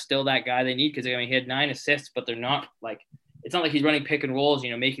VanVleet, still that guy they need? Because, he had 9 assists, but they're not it's not like he's running pick and rolls,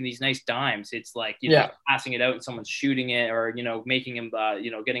 making these nice dimes. It's like, passing it out and someone's shooting it or, making him,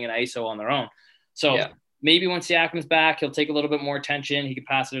 getting an ISO on their own. So maybe once Siakam's back, he'll take a little bit more attention. He can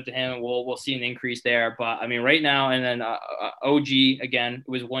pass it out to him, and we'll see an increase there. But I mean, right now, and then OG again,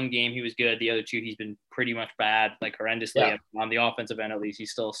 it was one game he was good. The other 2, he's been pretty much bad, horrendously on the offensive end. At least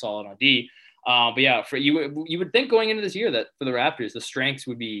he's still solid on D. But yeah, for you would think going into this year that for the Raptors, the strengths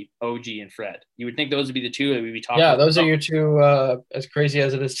would be OG and Fred. You would think those would be the 2 that we'd be talking about. Yeah, those are your 2, as crazy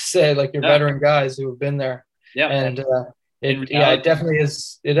as it is to say, your veteran guys who have been there. Yeah. And it definitely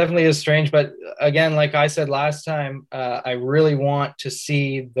is. It definitely is strange. But again, like I said last time, I really want to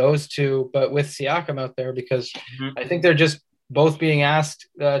see those 2, but with Siakam out there, because I think they're just both being asked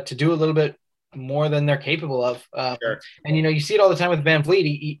to do a little bit more than they're capable of. Sure. And, you see it all the time with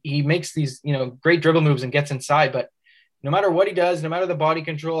VanVleet. He makes these, great dribble moves and gets inside, but no matter what he does, no matter the body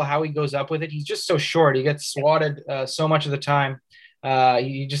control, how he goes up with it, he's just so short. He gets swatted so much of the time.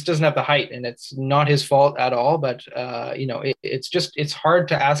 He just doesn't have the height, and it's not his fault at all. But, it's hard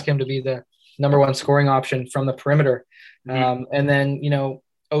to ask him to be the number 1 scoring option from the perimeter. And then,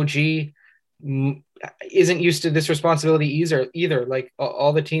 OG isn't used to this responsibility either. Like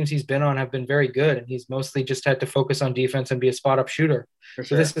all the teams he's been on have been very good, and he's mostly just had to focus on defense and be a spot up shooter.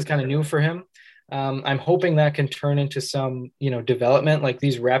 So this is kind of new for him. I'm hoping that can turn into some, development, like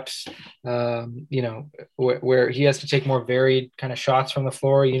these reps, where he has to take more varied kind of shots from the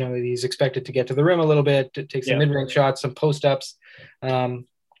floor. He's expected to get to the rim a little bit, to take some mid-range shots, some post-ups. I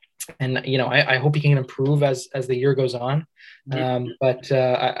hope he can improve as the year goes on. But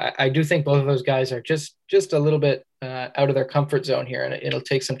I do think both of those guys are just a little bit out of their comfort zone here, and it'll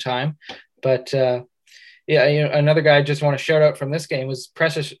take some time. But another guy I just want to shout out from this game was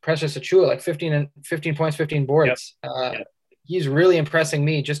Precious Achiuwa, like 15 points, 15 boards. He's really impressing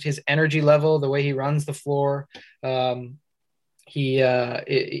me, just his energy level, the way he runs the floor. He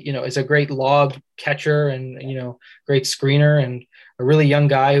is a great lob catcher and, great screener, and a really young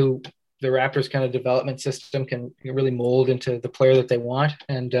guy who the Raptors kind of development system can really mold into the player that they want.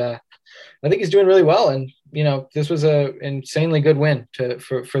 And I think he's doing really well. And, this was a insanely good win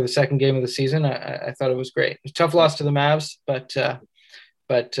for the second game of the season. I thought it was great. Tough loss to the Mavs, but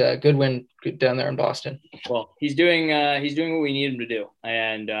good win down there in Boston. Well, he's doing what we need him to do,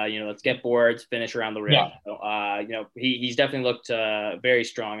 and let's get boards, finish around the rim. Yeah. So, he's definitely looked very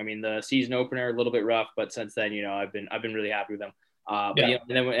strong. I mean, the season opener a little bit rough, but since then, I've been really happy with him.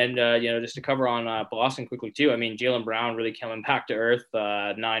 Just to cover on Boston quickly too. I mean, Jaylen Brown really coming back to earth,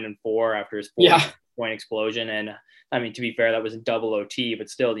 9-4 after his 40-point explosion, and I mean, to be fair, that was in double OT, but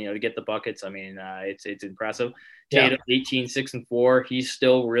still, to get the buckets, I mean, it's impressive. Tatum, 18, 6-4. He's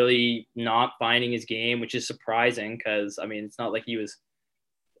still really not finding his game, which is surprising because, I mean, it's not like he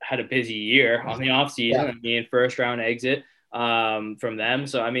had a busy year on the offseason. I mean, first round exit from them.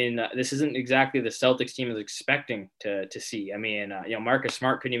 So, I mean, this isn't exactly the Celtics team is expecting to see. I mean, Marcus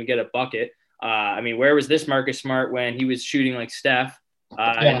Smart couldn't even get a bucket. I mean, where was this Marcus Smart when he was shooting like Steph in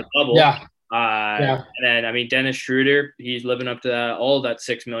the bubble? And then, I mean, Dennis Schroeder, he's living up to all of that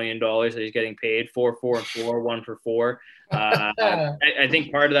 $6 million that he's getting paid, 4, 4, and 4, 1 for 4. I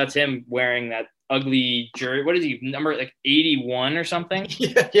think part of that's him wearing that ugly jersey. What is he, number like 81 or something? I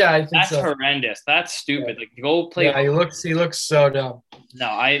think that's horrendous. That's stupid. Like, go play. Yeah, he looks so dumb. No,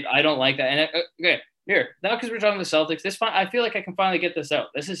 I don't like that. And okay. Here, now because we're talking the Celtics, I feel like I can finally get this out.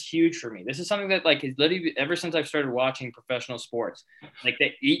 This is huge for me. This is something that, like, is literally ever since I've started watching professional sports, like,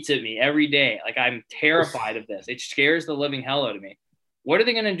 that eats at me every day. Like, I'm terrified of this. It scares the living hell out of me. What are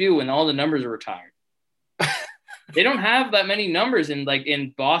they going to do when all the numbers are retired? They don't have that many numbers in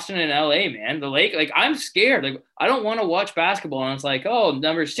Boston and LA, man. The Lake, like, I'm scared. Like, I don't want to watch basketball. And it's like, oh,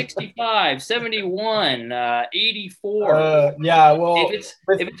 number 65, 71, 84. Well, if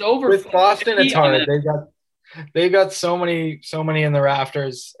it's over with Boston, 50, it's hard. They got so many in the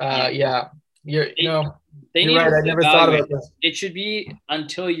rafters. You're right. I never thought about this. It should be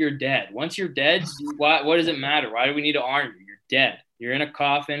until you're dead. Once you're dead, what does it matter? Why do we need to honor you? You're dead. You're in a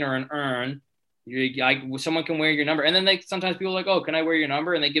coffin or an urn. Someone can wear your number, and then sometimes people are like, oh, can I wear your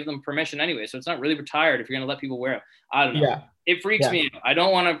number? And they give them permission anyway, so it's not really retired if you're going to let people wear it. I don't know. It freaks me out. I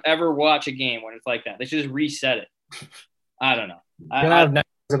don't want to ever watch a game when it's like that. They should just reset it. I don't know. I have nightmares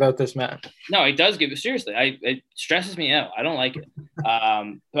about this, man. No, it does give it seriously. It stresses me out. I don't like it.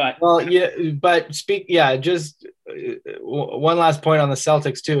 Just one last point on the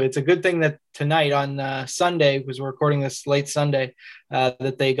Celtics too. It's a good thing that tonight on Sunday, because we're recording this late Sunday,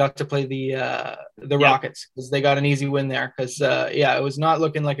 that they got to play the Rockets, because they got an easy win there. Because it was not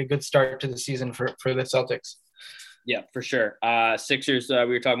looking like a good start to the season for the Celtics. Yeah, for sure. Sixers, we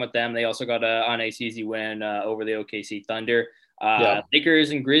were talking about them. They also got a nice easy win over the OKC Thunder. Lakers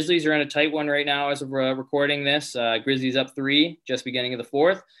and Grizzlies are in a tight one right now as of recording this. Grizzlies up 3, just beginning of the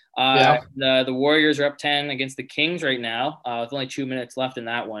fourth. The Warriors are up 10 against the Kings right now, with only 2 minutes left in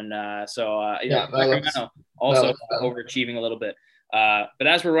that one. Sacramento also overachieving a little bit. But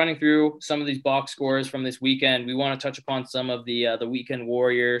as we're running through some of these box scores from this weekend, we want to touch upon some of the weekend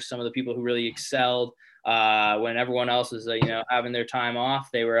warriors, some of the people who really excelled. When everyone else is having their time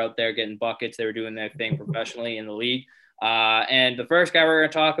off, they were out there getting buckets. They were doing their thing professionally in the league. And the first guy we're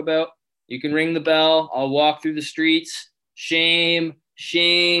going to talk about, you can ring the bell. I'll walk through the streets. Shame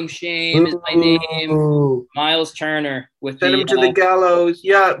is my name. Miles Turner send him to the gallows.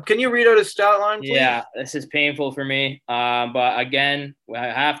 Yeah. Can you read out his stat line, please? Yeah, this is painful for me. But again, I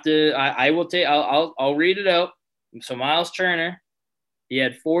have to, I'll read it out. So Miles Turner, he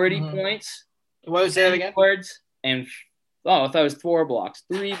had 40 points. What was that again? And I thought it was 4 blocks,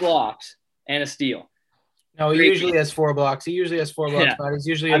 3 blocks, and a steal. No, he usually has 4 blocks. He usually has 4 blocks, but he's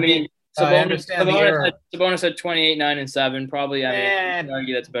usually. I understand Sabonis had 28, 9, and 7. Probably, I can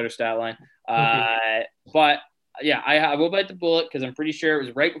argue that's a better stat line. But yeah, I will bite the bullet because I'm pretty sure it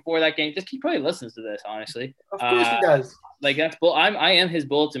was right before that game. Just he probably listens to this, honestly. Of course he does. Like that's I am his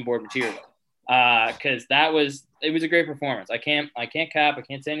bulletin board material. Because it was a great performance. I can't cap. I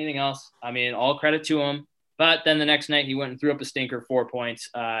can't say anything else. I mean, all credit to him. But then the next night he went and threw up a stinker, 4 points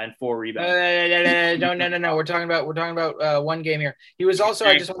and 4 rebounds. No. We're talking about one game here. He was also,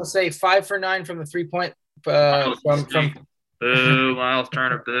 I just want to say, 5 for 9 from the 3-point from boo, Miles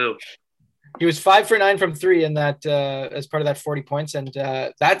Turner, boo. He was 5 for 9 from 3 in that as part of that 40 points, and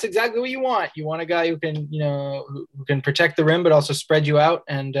that's exactly what you want. You want a guy who can, who can protect the rim but also spread you out.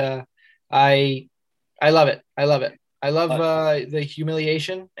 And I love it. I love the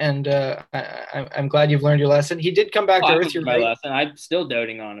humiliation, and I'm glad you've learned your lesson. He did come back to earth. My lesson. I'm still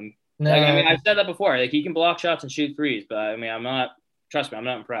doubting on him. No, I mean, I've said that before. Like he can block shots and shoot threes, but I mean, I'm not. Trust me, I'm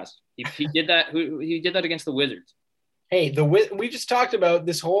not impressed. He did that. He did that against the Wizards. Hey, we just talked about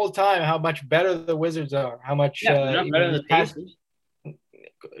this whole time how much better the Wizards are. How much better than the Pacers.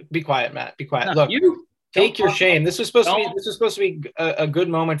 Be quiet, Matt. Be quiet. Look, take your shame. This was supposed to be a good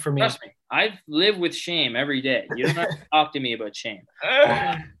moment for me. Trust me, I live with shame every day. You don't have to talk to me about shame.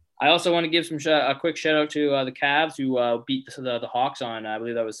 I also want to give a quick shout out to the Cavs who beat the Hawks on I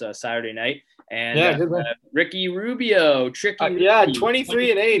believe that was Saturday night. And Ricky Rubio, Rubio.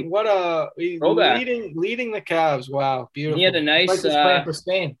 23-8. What a leading the Cavs. Wow, beautiful. He had a nice playing for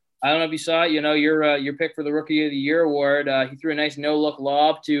Spain. I don't know if you saw it. Your pick for the Rookie of the Year award. He threw a nice no-look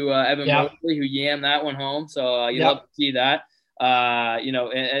lob to Evan Mobley, who yammed that one home. So you love to see that. And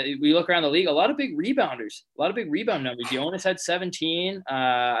we look around the league, a lot of big rebounders, a lot of big rebound numbers. Jonas had 17,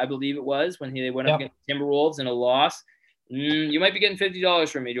 I believe it was, when they went up against Timberwolves in a loss. You might be getting $50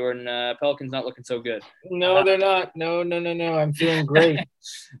 from me, Jordan. Pelicans not looking so good. No, they're not. No. I'm feeling great.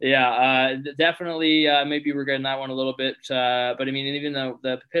 Definitely. Maybe we're getting that one a little bit. But I mean, even though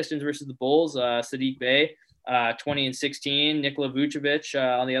the Pistons versus the Bulls, Sadiq Bey, 20-16, Nikola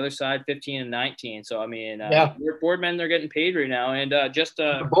Vucevic on the other side, 15-19. So I mean, boardmen, they're getting paid right now, and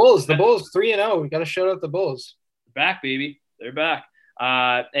the Bulls 3-0. We got to shout out the Bulls. Back, baby, they're back.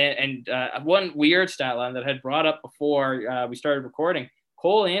 And one weird stat line that I had brought up before we started recording: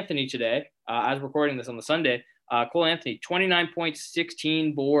 Cole Anthony today, as recording this on the Sunday, Cole Anthony, 29 points,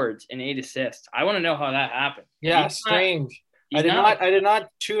 16 boards, and 8 assists. I want to know how that happened. Yeah, strange. I did not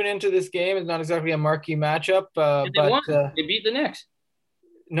tune into this game. It's not exactly a marquee matchup, but they beat the Knicks.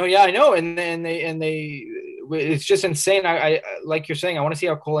 No, yeah, I know, and they it's just insane. I like you're saying, I want to see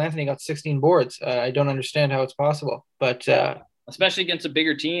how Cole Anthony got 16 boards. I don't understand how it's possible, but especially against a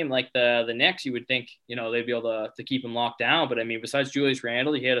bigger team like the Knicks, you would think they'd be able to keep him locked down. But I mean, besides Julius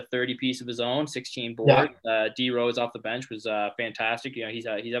Randle, he had a 30 piece of his own, 16 boards. Yeah. D Rose off the bench was fantastic. He's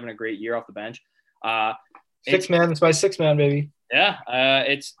having a great year off the bench. It's my six man, baby. Yeah,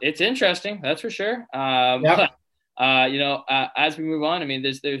 it's interesting, that's for sure. As we move on, I mean,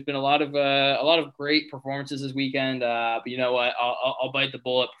 there's been a lot of great performances this weekend. But you know what? I'll bite the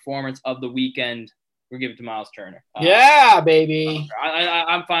bullet. Performance of the weekend, we'll give it to Miles Turner. Baby.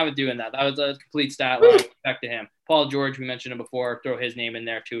 I'm fine with doing that. That was a complete stat line. Back to him. Paul George, we mentioned him before. Throw his name in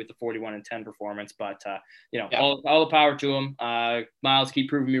there too with the 41-10 performance. But all the power to him. Miles, keep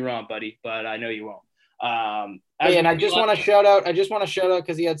proving me wrong, buddy. But I know you won't. And I just want to shout out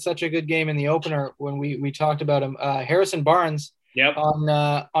because he had such a good game in the opener when we talked about him. Harrison Barnes. Yep.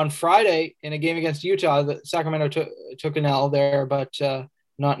 On Friday in a game against Utah, Sacramento took an L there, but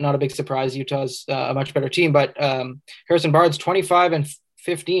not a big surprise. Utah's a much better team, but Harrison Barnes 25 and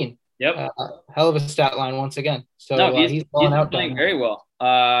 15. Yep. Hell of a stat line once again. So he's playing very well.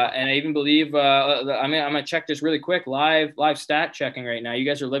 And I even believe, I'm going to check this really quick, live stat checking right now. You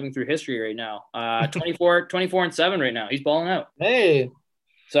guys are living through history right now. 24-7 right now. He's balling out. Hey.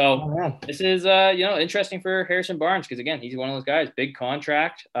 So this is, interesting for Harrison Barnes because, again, he's one of those guys, big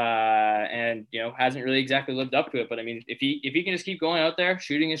contract, and, hasn't really exactly lived up to it. But, I mean, if he can just keep going out there,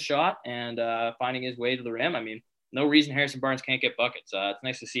 shooting his shot and finding his way to the rim, I mean, no reason Harrison Barnes can't get buckets. It's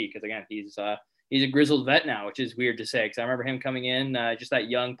nice to see because, again, he's a grizzled vet now, which is weird to say because I remember him coming in, just that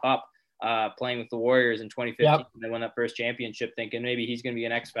young pup playing with the Warriors in 2015. Yep. And they won that first championship thinking maybe he's going to be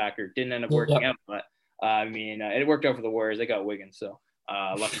an X factor. Didn't end up working out, but it worked out for the Warriors. They got Wiggins, so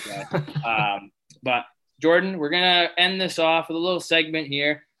lucky guy. But Jordan, we're going to end this off with a little segment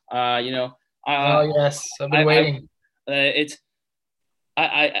here. Yes, I've been waiting.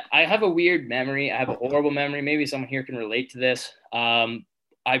 I have a weird memory. I have a horrible memory. Maybe someone here can relate to this.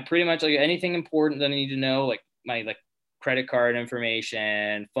 I pretty much anything important that I need to know, like my credit card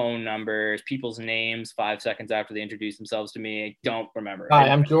information, phone numbers, people's names 5 seconds after they introduce themselves to me. I don't remember. Hi,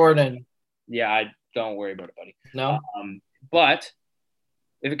 I'm Jordan. Yeah, don't worry about it, buddy. No. But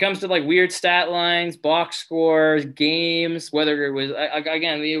if it comes to like weird stat lines, box scores, games, whether it was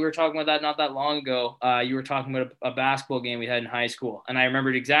again, we were talking about that not that long ago. You were talking about a basketball game we had in high school, and I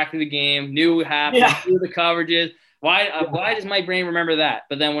remembered exactly the game, knew what happened, knew the coverages. Why does my brain remember that?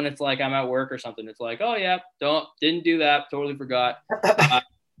 But then when it's like I'm at work or something, it's like, oh yeah, didn't do that, totally forgot.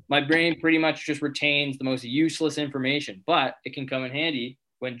 My brain pretty much just retains the most useless information, but it can come in handy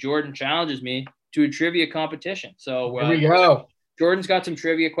when Jordan challenges me to a trivia competition. So here we go. Jordan's got some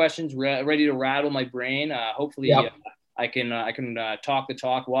trivia questions ready to rattle my brain. Hopefully, I can talk the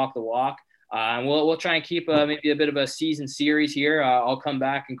talk, walk the walk. And we'll try and keep maybe a bit of a season series here. I'll come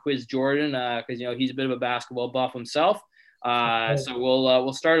back and quiz Jordan because he's a bit of a basketball buff himself. So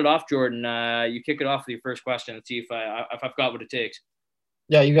we'll start it off, Jordan. You kick it off with your first question. Let's see if I've got what it takes.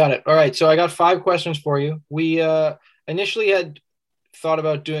 Yeah, you got it. All right. So I got 5 questions for you. We initially had thought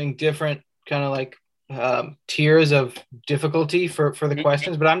about doing different kind of like tiers of difficulty for the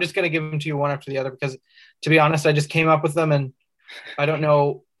questions, but I'm just going to give them to you one after the other because, to be honest, I just came up with them and I don't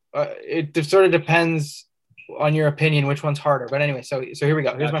know. It sort of depends on your opinion which one's harder. But anyway, so here we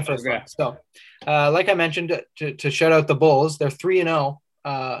go. Here's my first one. So, like I mentioned, to shout out the Bulls, they're 3-0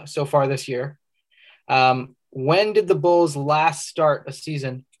 so far this year. When did the Bulls last start a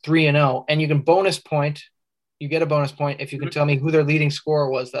season 3-0? And you can bonus point. You get a bonus point if you can tell me who their leading scorer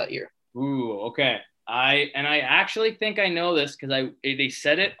was that year. Ooh, okay. I actually think I know this because they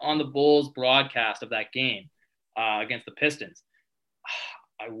said it on the Bulls broadcast of that game against the Pistons.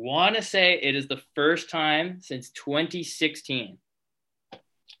 I want to say it is the first time since 2016.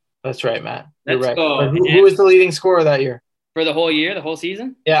 That's right, Matt. You're right. Who was the leading scorer that year? For the whole year, the whole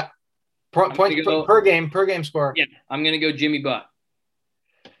season? Yeah. Points per game scorer. Yeah, I'm going to go Jimmy Butt.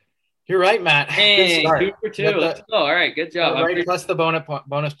 You're right, Matt. Hey, 2 for 2. Let's go. All right, good job. Right, plus the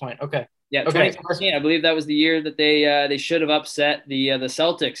bonus point. Okay. Yeah, 2016. I believe that was the year that they should have upset the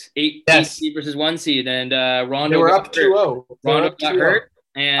Celtics 8 seed versus 1 seed, and Rondo. They were up 2-0. Rondo got hurt,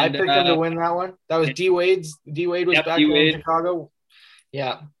 and I picked them to win that one. That was D Wade. D Wade was back in Chicago.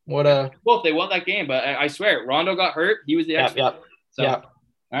 Yeah, Well, they won that game, but I swear, Rondo got hurt. He was the expert.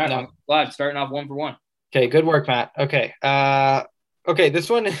 All right, I'm glad starting off 1 for 1. Okay, good work, Matt. Okay, this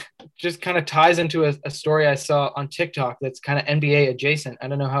one just kind of ties into a story I saw on TikTok that's kind of NBA adjacent. I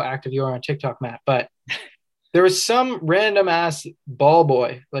don't know how active you are on TikTok, Matt, but there was some random ass ball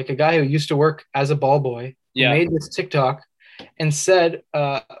boy, like a guy who used to work as a ball boy, who made this TikTok and said,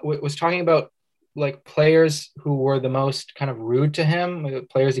 was talking about like players who were the most kind of rude to him,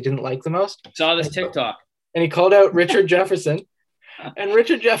 players he didn't like the most. Saw this TikTok. And he called out Richard Jefferson. And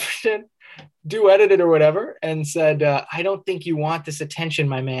Richard Jefferson duetted it or whatever and said, I don't think you want this attention,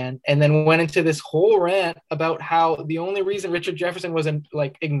 my man. And then went into this whole rant about how the only reason Richard Jefferson wasn't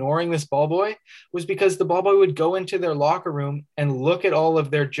like ignoring this ball boy was because the ball boy would go into their locker room and look at all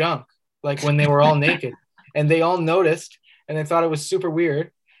of their junk, like when they were all naked. And they all noticed and they thought it was super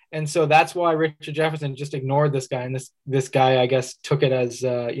weird. And so that's why Richard Jefferson just ignored this guy. And this guy, I guess, took it as,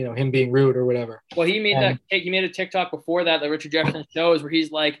 him being rude or whatever. Well, he made a TikTok before that Richard Jefferson shows where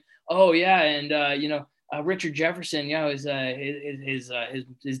he's like, oh yeah. And, Richard Jefferson,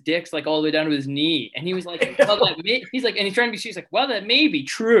 his dick's like all the way down to his knee. And he was like, well, he's like, and he's trying to be, she's like, well, that may be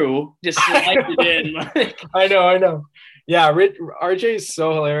true. Just like it in. I know. Yeah, RJ is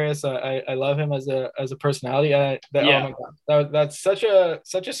so hilarious. I love him as a personality. Oh my God, that's such a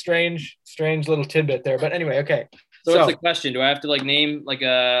strange little tidbit there. But anyway, okay. So what's the question? Do I have to like name like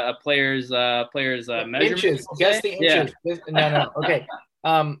a player's measurement? Inches. Guess the inches. Yeah. No. Okay.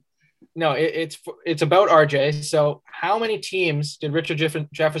 No, it's about RJ. So how many teams did Richard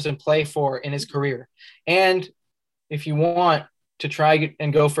Jefferson play for in his career? And if you want to try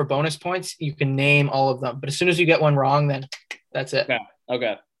and go for bonus points, you can name all of them. But as soon as you get one wrong, then that's it.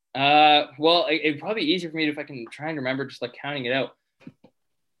 Okay. Well, it'd probably be easier for me if I can try and remember just like counting it out.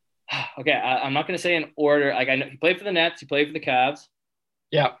 Okay, I'm not going to say in order. Like I know he played for the Nets, he played for the Cavs.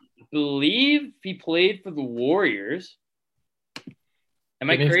 Yeah. I believe he played for the Warriors. Am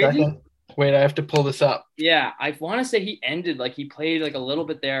I crazy? Wait, I have to pull this up. Yeah, I want to say he played like a little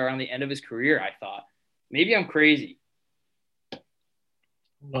bit there around the end of his career, I thought. Maybe I'm crazy.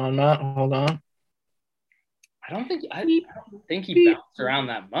 Hold on, Matt. Hold on. I don't think he bounced around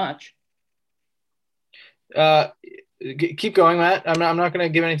that much. Keep going, Matt. I'm not going to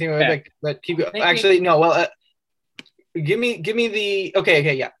give anything away, but keep going. Actually, no. Well, give me the.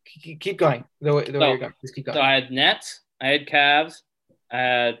 Okay, yeah. Keep going. The way you're going. Just keep going. So I had Nets. I had Cavs. I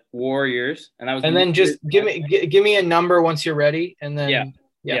had Warriors, and that was. And then just give me a number once you're ready, and then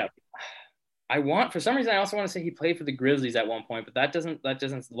yeah. I want, for some reason, I also want to say he played for the Grizzlies at one point, but that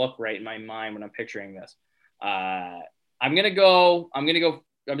doesn't look right in my mind when I'm picturing this. I'm gonna go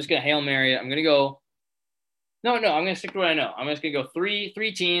I'm just gonna Hail Mary it. I'm gonna go. No, I'm gonna stick to what I know. I'm just gonna go three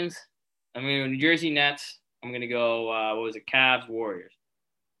teams. I'm gonna go New Jersey Nets. I'm gonna go. What was it? Cavs, Warriors.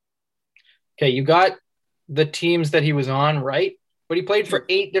 Okay, you got the teams that he was on right, but he played for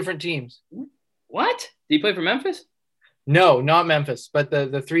 8 different teams. What? Did he play for Memphis? No, not Memphis, but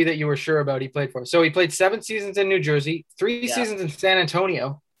the 3 that you were sure about he played for. So he played 7 seasons in New Jersey, 3 seasons in San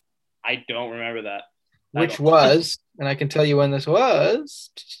Antonio. I don't remember that. Which was, and I can tell you when this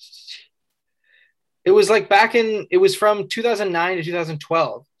was. It was like it was from 2009 to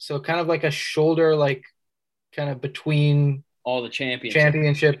 2012. So kind of like a shoulder, like kind of between all the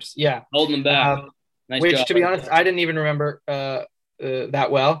championships. Yeah. Holding them back. Nice which, job, to be honest, I didn't even remember that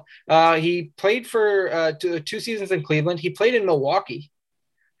well. He played for 2 seasons in Cleveland. He played in Milwaukee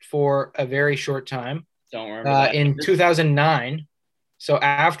for a very short time. Don't remember that. In 2009. So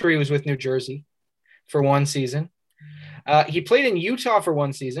after he was with New Jersey for 1 season. He played in Utah for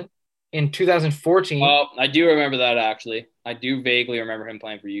 1 season in 2014. Oh, I do remember that, actually. I do vaguely remember him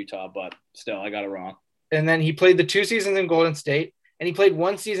playing for Utah, but still, I got it wrong. And then he played the 2 seasons in Golden State, and he played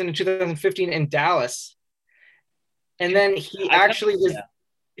 1 season in 2015 in Dallas. And then he actually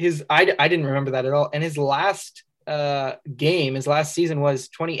I didn't remember that at all. And his last season was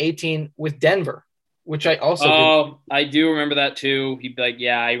 2018 with Denver, which I also did. I do remember that too. He'd be like,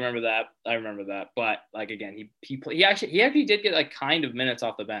 yeah, I remember that. But like, again, he actually did get like kind of minutes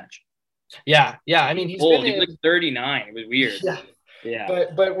off the bench. Yeah. I mean, he's old. He was like 39. It was weird. Yeah.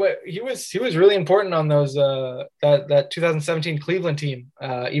 But what he was really important on those that 2017 Cleveland team,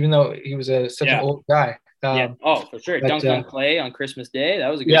 even though he was such an old guy. For sure. Dunked on Clay on Christmas Day. That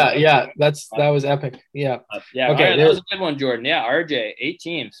was a good one. That was epic. Yeah. Okay. Right, that was a good one, Jordan. Yeah, RJ, 8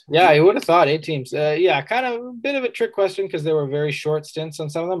 teams. Yeah, you would have thought 8 teams. Kind of a bit of a trick question because there were very short stints on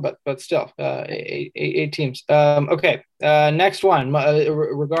some of them, but still, 8 teams. Okay. Next one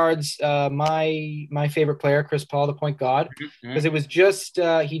regards my favorite player, Chris Paul, the point guard, because it was just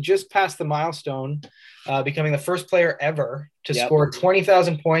he just passed the milestone, becoming the first player ever to score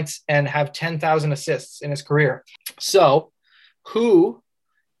 20,000 points and have 10,000 assists in his career. So, who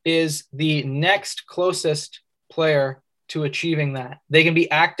is the next closest player to achieving that? They can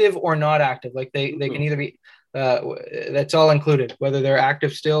be active or not active. Like they can either be. That's all included, whether they're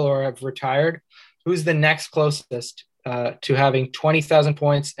active still or have retired. Who's the next closest to having 20,000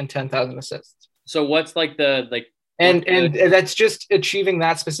 points and 10,000 assists? So what's like and that's just achieving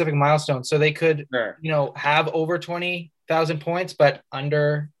that specific milestone. So they could, have over 20,000 points, but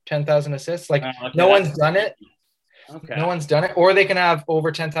under 10,000 assists. Like no one's done it. Okay. No one's done it. Or they can have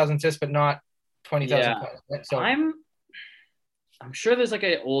over 10,000 assists, but not 20,000 points. Right? So I'm sure there's like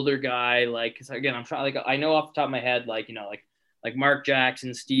an older guy, like, cause again, I'm trying, like, I know off the top of my head, like, like Mark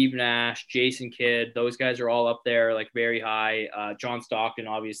Jackson, Steve Nash, Jason Kidd, those guys are all up there, like very high. John Stockton,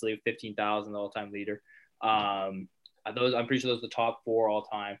 obviously 15,000, the all-time leader. I'm pretty sure those are the top 4 all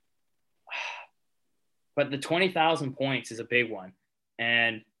time. But the 20,000 points is a big one.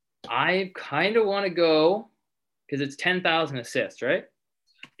 And I kind of want to go because it's 10,000 assists, right?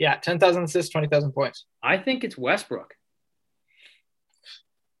 Yeah, 10,000 assists, 20,000 points. I think it's Westbrook.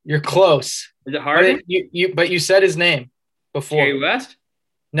 You're close. Is it Harden? But you said his name before. Jerry West?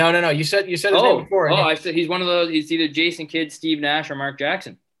 No. You said his name before. I said he's one of those. He's either Jason Kidd, Steve Nash, or Mark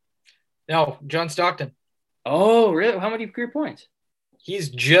Jackson. No, John Stockton. Oh, really? How many career points? He's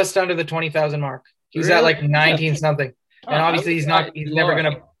just under the 20,000 mark. He's at like 19 something. And obviously he's never going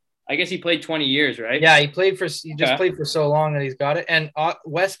to. I guess he played 20 years, right? Yeah, he played for so long that he's got it. And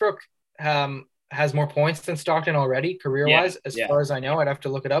Westbrook has more points than Stockton already career-wise, as far as I know. I'd have to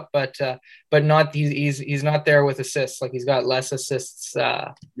look it up, but not he's not there with assists. Like he's got less assists.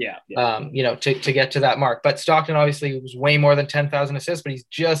 To get to that mark. But Stockton obviously was way more than 10,000 assists, but he's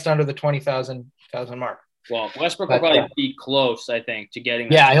just under the 20,000 mark. Well, Westbrook will probably be close, I think, to getting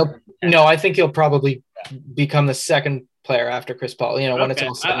that. Yeah, I think he'll probably become the second player after Chris Paul, when it's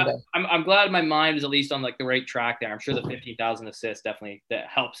all said and done. I'm glad my mind is at least on like the right track there. I'm sure the 15,000 assists definitely that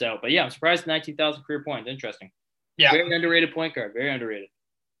helps out. But yeah, I'm surprised 19,000 career points. Interesting. Yeah. Very underrated point guard. Very underrated.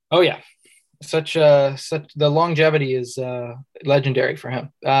 Oh yeah. Such the longevity is legendary for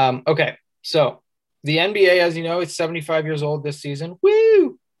him. Okay. So the NBA, as you know, it's 75 years old this season.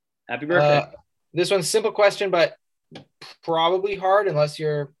 Woo! Happy birthday. This one's a simple question, but probably hard unless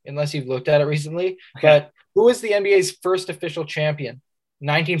you've looked at it recently. Okay. But who was the NBA's first official champion?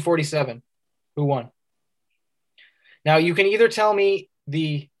 1947. Who won? Now you can either tell me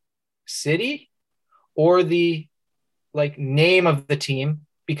the city or the name of the team,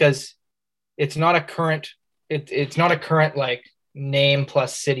 because it's not a current like name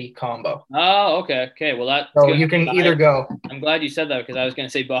plus city combo. Oh, okay. Well, that's So good. you can either go. I'm glad you said that because I was going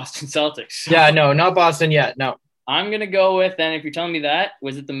to say Boston Celtics. So Yeah, no, not Boston yet. No. I'm going to go with, and if you're telling me that,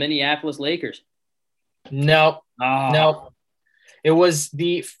 was it the Minneapolis Lakers? No. Oh. No. It was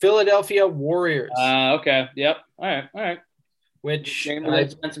the Philadelphia Warriors. Okay. Yep. All right. Which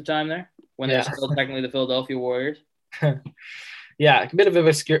spent some time there when they're still technically the Philadelphia Warriors. Yeah, a bit of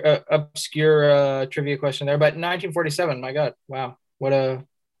an obscure trivia question there, but 1947. My God, wow, what a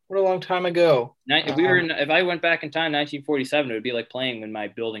long time ago. If I went back in time, 1947, it would be like playing in my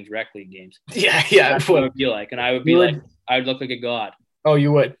building's rec league games. Yeah, that's what it would be like, and I would be I would look like a god. Oh,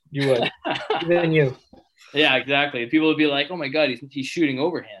 you would, even you. Yeah, exactly. People would be like, "Oh my God, he's shooting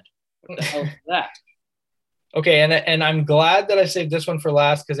overhand. What the hell is that?" Okay, and I'm glad that I saved this one for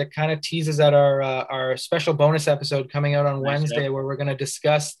last because it kind of teases at our special bonus episode coming out on Wednesday, where we're going to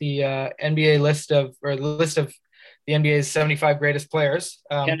discuss the NBA list of the NBA's 75 greatest players.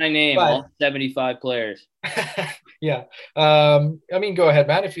 Can I name all 75 players? Yeah. I mean, go ahead,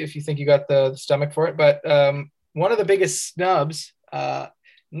 man, if you think you got the stomach for it. But one of the biggest snubs,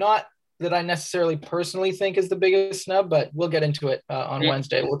 not that I necessarily personally think is the biggest snub, but we'll get into it on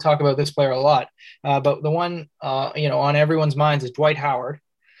Wednesday. We'll talk about this player a lot. But the one, on everyone's minds is Dwight Howard.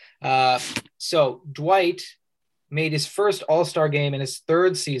 So Dwight made his first All-Star game in his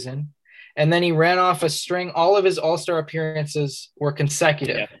third season, and then he ran off a string. All of his All-Star appearances were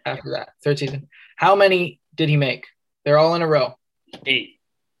consecutive after that, third season. How many did he make? They're all in a row. 8.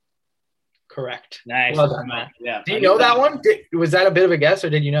 Correct. Nice. Well done, man. Yeah. Do you know that one? Was that a bit of a guess,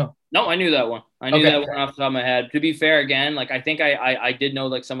 or did you know? No, I knew that one. I knew that one off the top of my head. To be fair, again, like I think I did know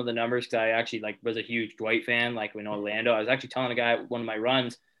like some of the numbers because I actually was a huge Dwight fan. Like in Orlando, I was actually telling a guy at one of my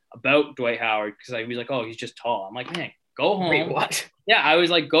runs about Dwight Howard because he was like, "Oh, he's just tall." I'm like, "Man, go home." Wait, what? Yeah, I was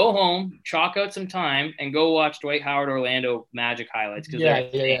like, "Go home, chalk out some time, and go watch Dwight Howard Orlando Magic highlights." Because I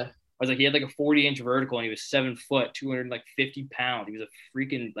was like, he had like a 40-inch vertical and he was 7 foot, 250 pounds. He was a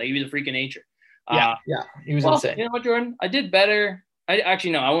freaking nature. He was insane. You know what, Jordan? I did better. I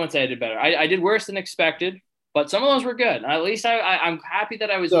won't say I did better. I did worse than expected, but some of those were good. At least I'm happy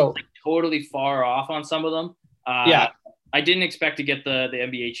that I was totally far off on some of them. I didn't expect to get the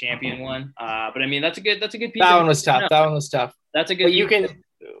NBA champion one, but I mean that's a good piece. That one was tough. That one was tough. That's a good. But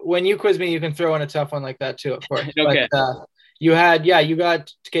when you quiz me, you can throw in a tough one like that too, of course. Okay. But, you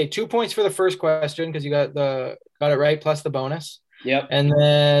got 2 points for the first question because you got it right plus the bonus. Yep. And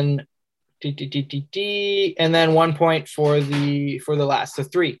then and then 1 point for the last. So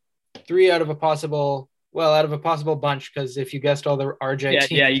three out of a possible bunch because if you guessed all the RJ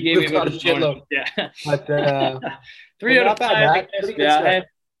teams, you gave me a shitload. Yeah. But 3 out of 5.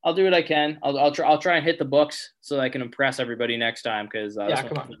 I'll do what I can. I'll try and hit the books so that I can impress everybody next time because this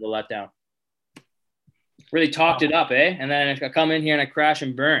one was a letdown. Really talked it up, eh? And then I come in here and I crash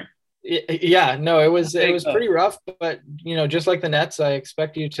and burn. Yeah, no, it was pretty rough, but just like the Nets, I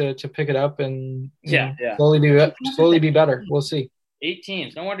expect you to pick it up and slowly be better. We'll see. 8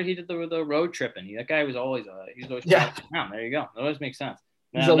 teams. No wonder he did the road tripping. That guy was always down. There you go. That always makes sense.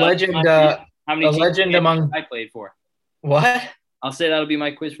 He's a legend. How many legend among I played for? What? I'll say that'll be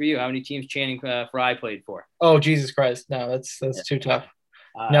my quiz for you. How many teams Channing Frye played for? Oh, Jesus Christ! No, that's too tough.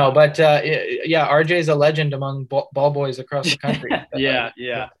 No, but RJ's a legend among ball boys across the country. Yeah.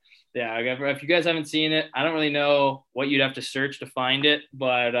 If you guys haven't seen it, I don't really know what you'd have to search to find it,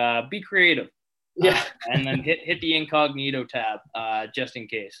 but be creative. And then hit the incognito tab just in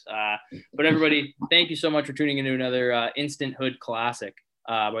case. But everybody, thank you so much for tuning into another Instant Hood Classic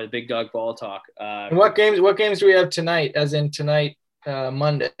by the Big Dog Ball Talk. And what games do we have tonight? As in tonight,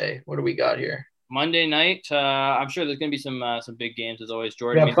 Monday. What do we got here? Monday night, I'm sure there's going to be some big games as always,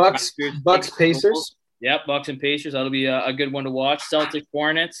 Jordan. Yeah, Bucks Pacers. Yep, Bucks and Pacers. That'll be a good one to watch. Celtics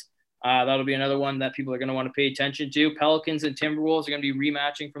Hornets. That'll be another one that people are going to want to pay attention to. Pelicans and Timberwolves are going to be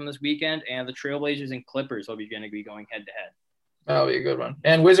rematching from this weekend, and the Trailblazers and Clippers will be going to be going head to head. That'll be a good one.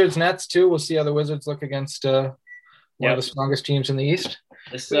 And Wizards Nets too. We'll see how the Wizards look against one of the strongest teams in the East.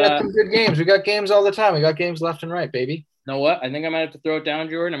 We got some good games. We got games all the time. We got games left and right, baby. You know what? I think I might have to throw it down,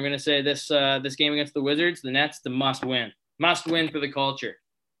 Jordan. I'm going to say this game against the Wizards, the Nets, the must win for the culture.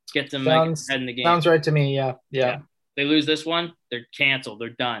 Get them head in the game. Sounds right to me. Yeah. They lose this one, they're canceled. They're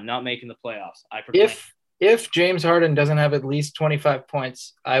done. Not making the playoffs. If James Harden doesn't have at least 25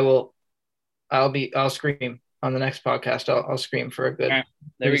 points, I'll scream on the next podcast. I'll scream for a good. Right.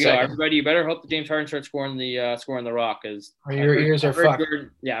 There we go, everybody. You better hope that James Harden starts scoring the rock because your ears are fucked.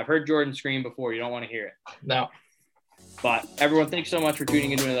 I've heard Jordan scream before. You don't want to hear it. No. But everyone, thanks so much for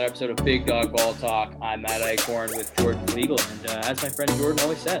tuning into another episode of Big Dog Ball Talk. I'm Matt Eichhorn with Jordan Flegel, and as my friend Jordan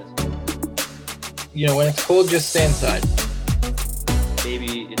always says, when it's cold, just stay inside.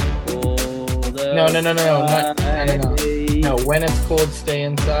 baby, it's cold. No. No, when it's cold, stay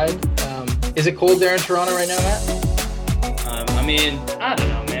inside. Is it cold there in Toronto right now, Matt? I mean, I don't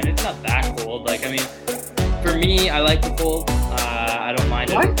know, man. It's not that cold. Like, I mean, for me, I like the cold. I don't mind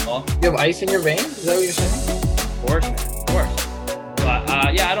it at all. You have ice in your veins? Is that what you're saying? Of course, man. Of course.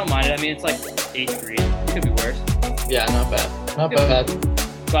 But, yeah, I don't mind it. I mean, it's like 8 degrees. It could be worse. Yeah, not bad. Not bad.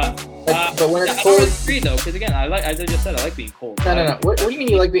 But when it's I cold... don't agree, though, because, again, as I just said, I like being cold. No. What do you mean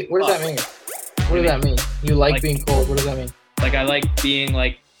you like being... What does that mean? What does that mean? You like being cold. What does that mean? Like, I like being,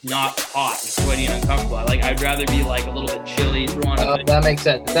 like, not hot and sweaty and uncomfortable. I'd rather be, like, a little bit chilly, throw on a bit. That makes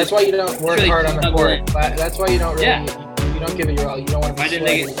sense. That's why you don't work hard on the court. That's why you don't really... Yeah. You don't give it your all. You don't want to be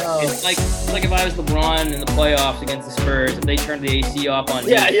sweaty. It's like if I was LeBron in the playoffs against the Spurs, if they turned the AC off on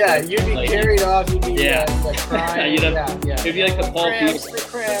me. Yeah. You'd be carried off. You'd be crying. It'd be like the Paul Pierce.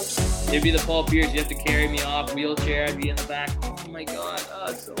 Cramps. It'd be the Paul Pierce. You have to carry me off wheelchair. I'd be in the back. Oh my God.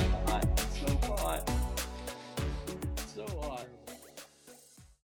 Oh, it's so hot. It's so hot.